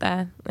Mars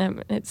there.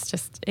 It's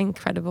just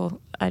incredible.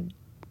 I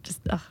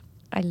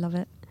love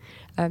it.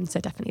 So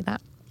definitely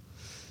that.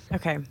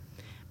 Okay.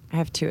 I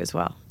have two as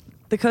well.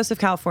 The coast of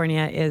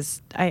California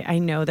is, I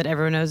know that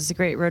everyone knows it's a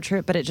great road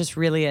trip, but it just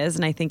really is.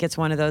 And I think it's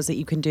one of those that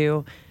you can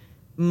do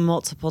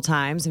multiple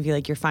times and feel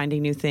like you're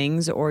finding new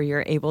things, or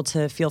you're able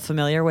to feel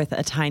familiar with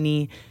a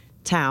tiny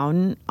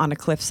town on a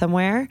cliff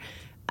somewhere.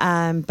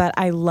 But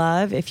I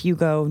love if you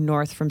go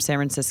north from San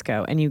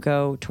Francisco and you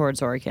go towards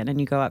Oregon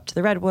and you go up to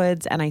the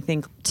Redwoods. And I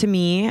think, to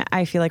me,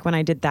 I feel like when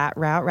I did that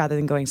route, rather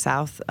than going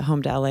south,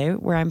 home to LA,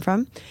 where I'm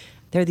from,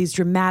 there are these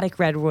dramatic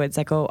redwoods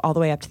that go all the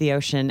way up to the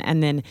ocean,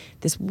 and then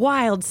this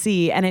wild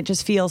sea, and it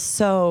just feels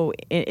so,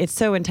 it's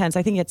so intense.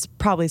 I think it's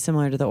probably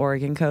similar to the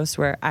Oregon coast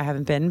where I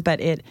haven't been,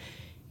 but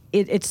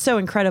it's so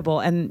incredible,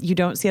 and you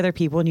don't see other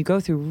people, and you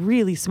go through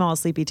really small,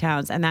 sleepy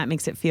towns, and that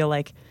makes it feel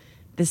like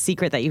the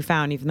secret that you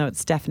found, even though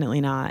it's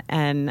definitely not.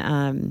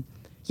 And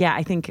yeah,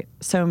 I think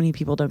so many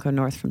people don't go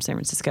north from San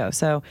Francisco.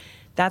 So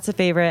that's a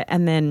favorite.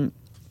 And then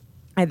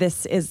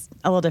this is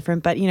a little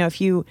different, but you know,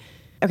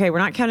 okay, we're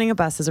not counting a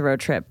bus as a road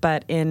trip,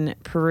 but in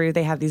Peru,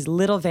 they have these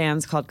little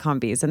vans called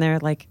combis, and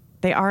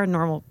they are a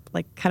normal,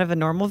 like kind of a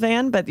normal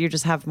van, but you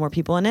just have more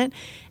people in it.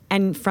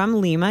 And from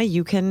Lima,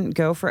 you can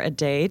go for a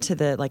day to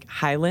the like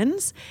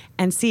highlands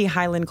and see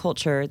highland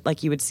culture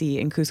like you would see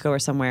in Cusco or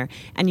somewhere.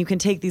 And you can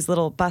take these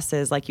little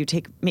buses, like you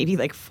take maybe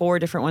like 4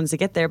 different ones to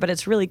get there, but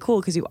it's really cool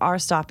because you are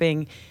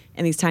stopping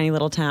in these tiny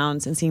little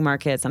towns and seeing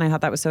markets. And I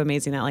thought that was so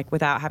amazing that like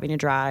without having to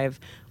drive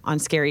on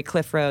scary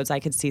cliff roads, I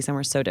could see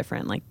somewhere so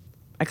different, like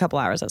a couple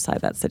hours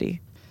outside that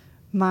city.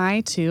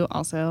 My two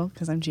also,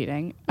 because I'm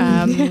cheating.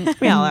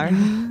 We all are.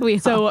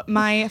 So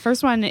my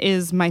first one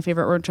is my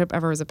favorite road trip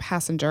ever as a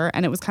passenger,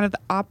 and it was kind of the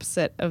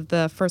opposite of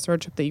the first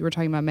road trip that you were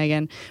talking about,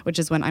 Megan, which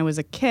is when I was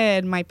a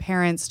kid, my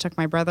parents took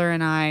my brother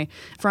and I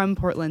from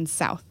Portland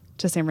south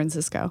to San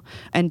Francisco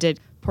and did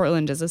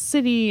Portland as a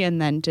city,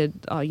 and then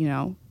did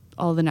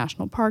all the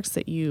national parks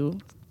that you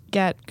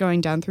get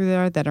going down through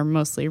there that are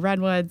mostly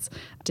redwoods,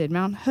 did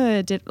Mount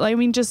Hood,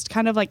 just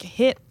kind of like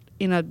hit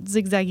in a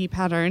zigzaggy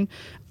pattern,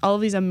 all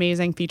of these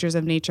amazing features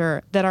of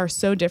nature that are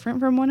so different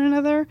from one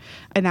another.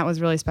 And that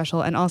was really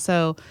special. And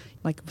also,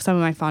 like, some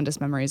of my fondest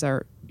memories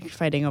are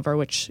fighting over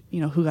which,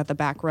 who got the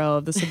back row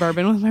of the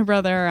Suburban with my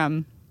brother.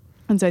 And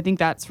so I think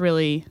that's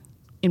really,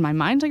 in my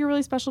mind, like a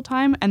really special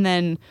time. And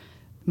then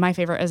my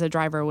favorite as a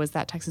driver was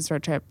that Texas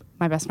road trip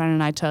my best friend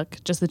and I took,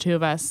 just the two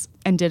of us,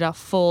 and did a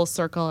full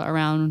circle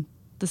around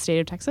the state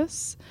of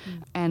Texas.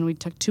 And we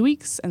took 2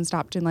 weeks and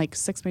stopped in like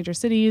 6 major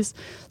cities,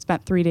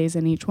 spent 3 days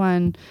in each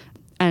one.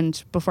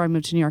 And before I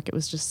moved to New York, it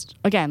was just,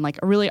 again, like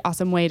a really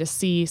awesome way to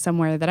see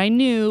somewhere that I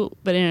knew,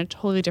 but in a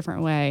totally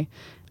different way.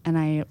 And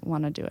I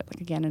want to do it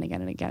like again and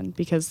again and again,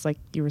 because like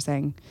you were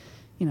saying,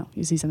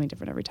 you see something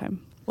different every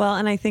time. Well,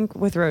 and I think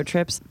with road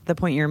trips, the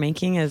point you're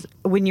making is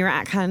when you're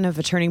at kind of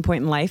a turning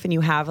point in life and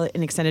you have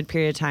an extended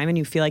period of time and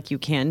you feel like you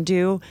can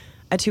do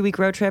a 2-week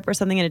road trip or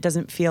something, and it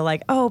doesn't feel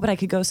like, oh, but I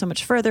could go so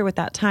much further with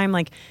that time.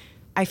 Like,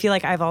 I feel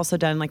like I've also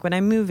done, like when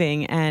I'm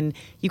moving and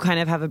you kind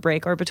of have a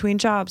break or between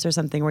jobs or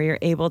something where you're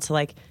able to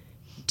like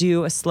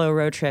do a slow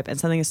road trip, and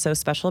something is so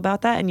special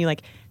about that, and you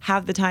like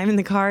have the time in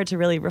the car to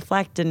really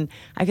reflect. And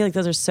I feel like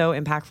those are so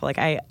impactful.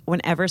 Like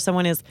whenever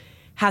someone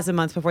has a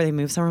month before they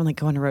move somewhere, I'm like,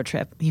 go on a road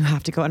trip. You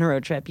have to go on a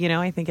road trip.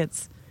 I think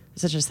it's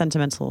such a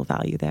sentimental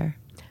value there.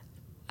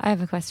 I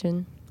have a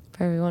question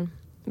for everyone.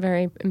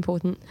 Very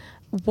important.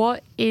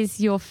 What is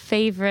your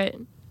favorite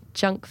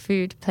junk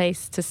food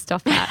place to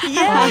stop at?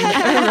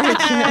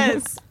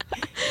 Yes.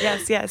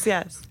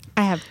 Yes.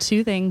 I have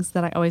 2 things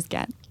that I always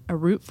get. A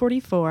Route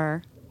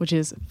 44, which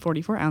is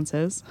 44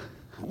 ounces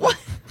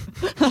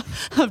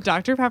of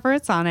Dr. Pepper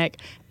at Sonic,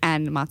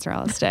 and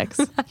mozzarella sticks.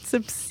 That's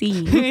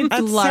obscene. It's That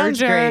sounds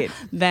larger great.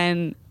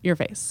 than your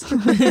face.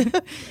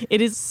 It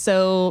is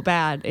so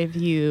bad if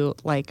you,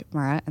 like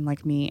Mara and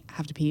like me,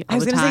 have to pee all I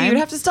was the going to say, time. you'd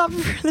have to stop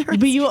for the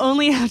But you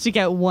only have to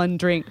get 1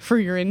 drink for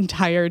your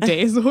entire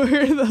day's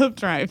worth of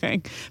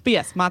driving. But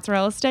yes,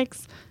 mozzarella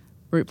sticks,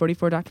 Route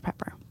 44 Dr.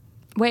 Pepper.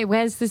 Wait,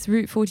 where's this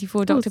Route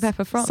 44 Dr.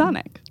 Pepper from?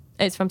 Sonic.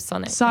 It's from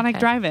Sonic. Sonic Okay.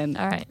 Drive-In.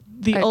 All right.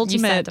 The You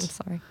ultimate said, I'm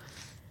sorry.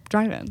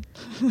 drive-in.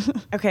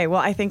 Okay,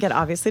 well, I think it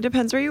obviously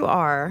depends where you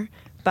are,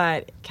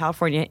 but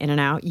California,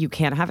 In-N-Out, you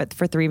can have it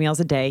for 3 meals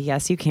a day.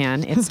 Yes, you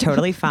can. It's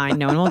totally fine.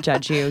 No one will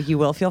judge you. You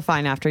will feel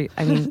fine after.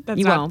 I mean,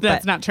 you won't.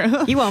 That's but not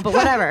true. You won't, but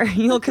whatever.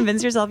 You'll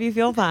convince yourself you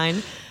feel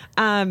fine.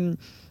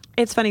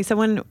 It's funny.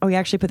 We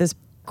actually put this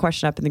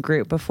question up in the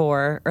group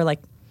before, or like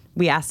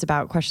we asked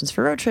about questions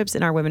for road trips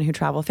in our Women Who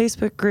Travel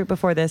Facebook group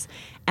before this.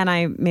 And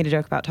I made a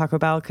joke about Taco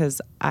Bell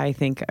because I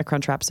think a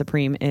Crunchwrap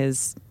Supreme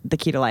is the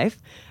key to life.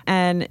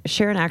 And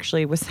Sharon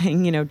actually was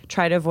saying,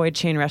 try to avoid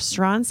chain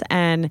restaurants.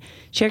 And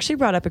she actually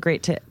brought up a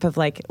great tip of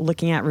like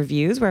looking at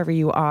reviews wherever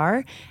you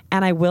are.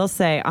 And I will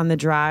say on the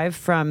drive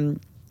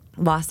from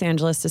Los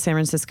Angeles to San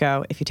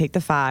Francisco, if you take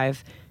the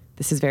 5,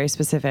 this is very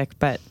specific,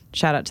 but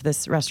shout out to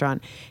this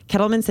restaurant.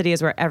 Kettleman City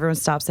is where everyone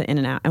stops at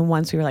In-N-Out. And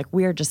once we were like,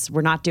 we're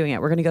not doing it.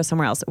 We're going to go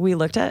somewhere else. We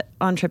looked on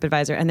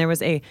TripAdvisor, and there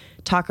was a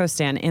taco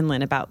stand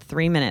inland about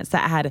 3 minutes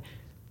that had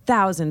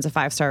thousands of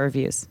 5-star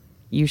reviews.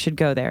 You should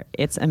go there.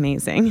 It's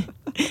amazing.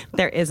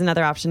 There is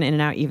another option,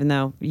 In-N-Out, even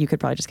though you could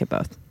probably just get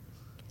both.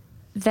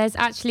 There's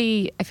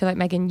actually, I feel like,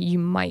 Megan, you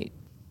might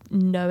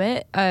know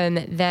it.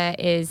 There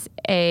is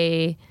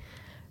a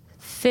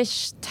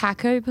fish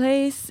taco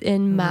place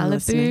in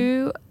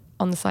Malibu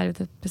on the side of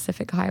the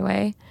Pacific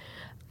Highway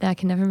that I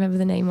can never remember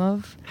the name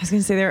of. I was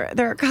going to say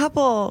there are a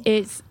couple.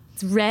 It's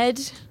red,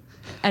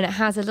 and it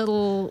has a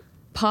little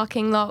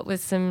parking lot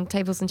with some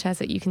tables and chairs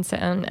that you can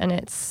sit on, and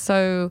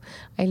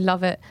I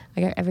love it.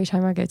 I go every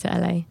time I go to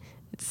LA.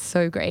 It's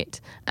so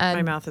great.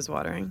 My mouth is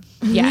watering.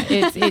 Yeah,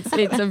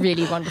 it's a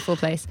really wonderful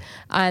place.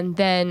 And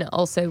then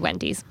also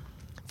Wendy's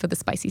for the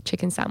spicy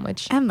chicken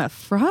sandwich And the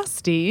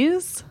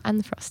Frosties. and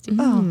the Frosty.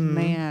 Oh,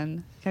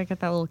 man. Gotta get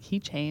that little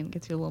keychain.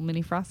 Gets you a little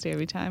mini Frosty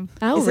every time.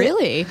 Oh,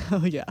 really?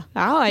 Oh, yeah.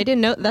 Oh, I didn't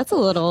know. That's a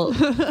little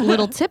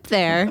tip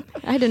there.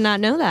 I did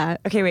not know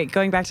that. Okay, wait,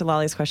 going back to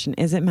Lolly's question,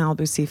 is it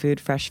Malibu Seafood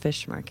Fresh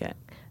Fish Market?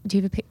 Do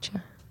you have a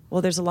picture?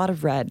 Well, there's a lot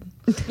of red.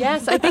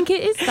 Yes, I think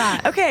it is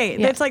that. Okay,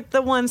 Yeah. that's like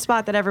the one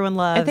spot that everyone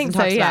loves. I think and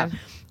so, talks yeah. about.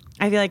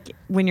 I feel like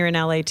when you're in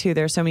LA too,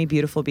 there are so many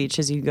beautiful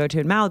beaches you can go to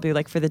in Malibu,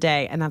 like for the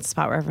day, and that's the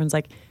spot where everyone's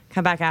like,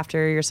 come back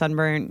after you're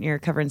sunburned, you're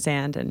covered in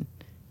sand, and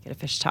get a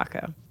fish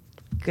taco.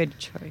 Good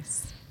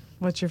choice.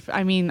 What's your?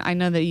 I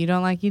know that you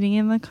don't like eating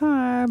in the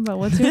car, but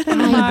what's your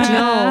favorite? I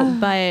don't,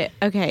 but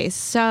okay.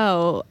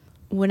 So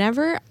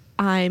whenever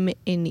I'm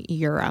in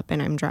Europe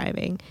and I'm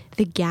driving,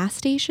 the gas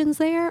stations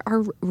there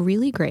are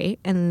really great,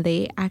 and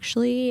they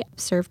actually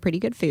serve pretty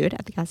good food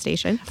at the gas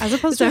station. As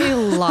opposed to a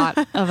lot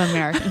of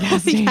American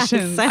gas Yes,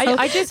 stations. so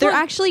I just they're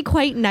want- actually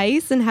quite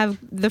nice and have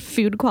the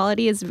food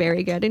quality is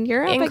very good in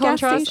Europe. In at gas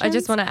contrast, I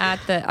just stations. want to add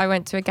that I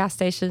went to a gas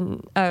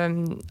station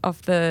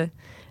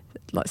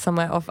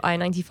somewhere off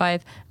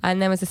I-95,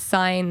 and there was a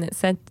sign that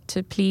said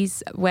to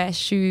please wear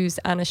shoes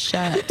and a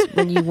shirt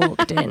when you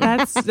walked in.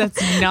 That's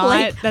not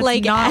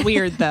Like- not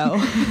weird though.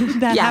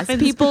 That Yes,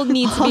 happens people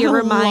need to be a lot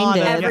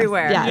reminded. of-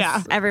 Everywhere. Yes.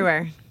 Yeah.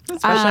 Everywhere.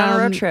 Especially on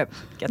a road trip.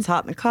 Gets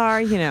hot in the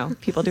car,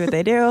 people do what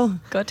they do.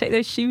 Gotta take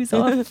those shoes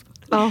off.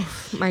 Oh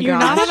my You're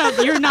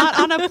gosh. you're not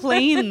on a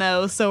plane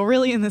though, so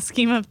really in the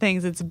scheme of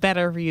things, it's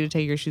better for you to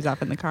take your shoes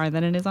off in the car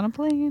than it is on a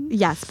plane.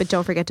 Yes, but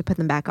don't forget to put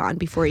them back on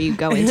before you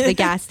go into the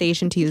gas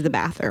station to use the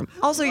bathroom.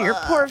 Also, your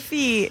poor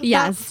feet.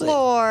 Yes. That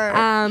floor.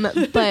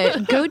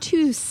 But go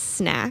to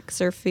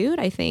snacks or food,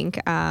 I think.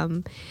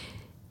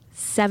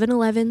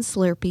 7-Eleven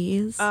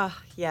Slurpees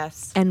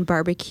Yes. and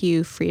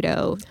barbecue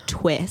Frito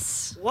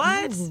twists.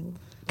 What?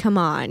 Come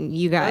on,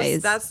 you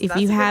guys. That's if a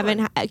you good haven't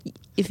one.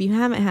 if you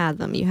haven't had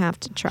them, you have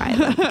to try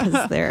them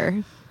because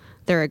they're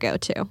a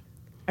go-to.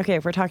 Okay,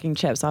 if we're talking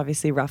chips,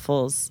 obviously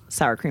Ruffles,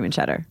 sour cream and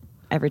cheddar.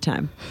 Every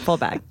time. Full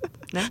bag.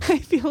 No? I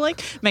feel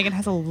like Megan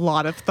has a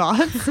lot of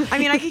thoughts. I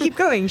mean, I could keep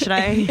going. Should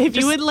I? If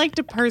you would like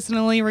to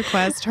personally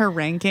request her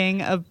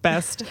ranking of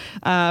best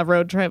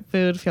road trip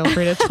food, feel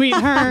free to tweet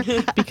her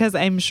because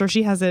I'm sure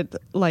she has it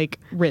like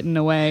written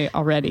away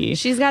already.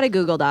 She's got a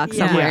Google Doc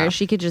Yeah. somewhere. Yeah.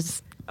 She could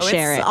just Oh,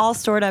 share it's it. all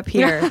stored up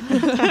here.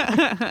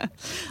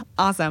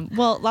 Awesome.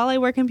 Well,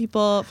 Lale, where can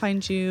people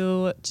find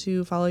you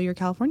to follow your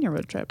California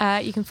road trip?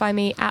 You can find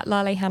me at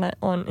Lale Hannah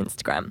on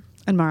Instagram.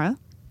 And Mara?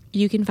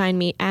 You can find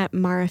me at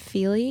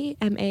Marafili,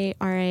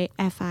 Marafili,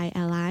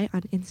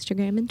 on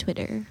Instagram and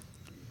Twitter.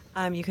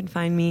 You can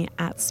find me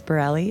at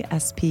Spurelli,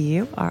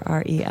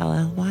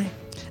 Spurrelly.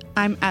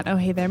 I'm at Oh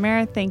Hey There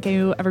Mara. Thank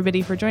you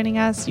everybody for joining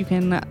us. You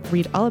can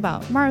read all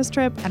about Mara's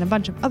trip and a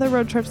bunch of other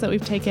road trips that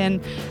we've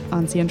taken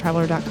on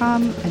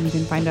cntraveler.com, and you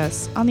can find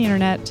us on the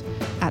internet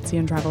at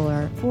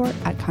cntraveler or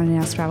at Condé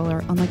Nast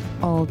Traveler on like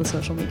all the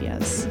social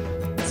medias.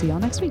 See y'all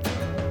next week.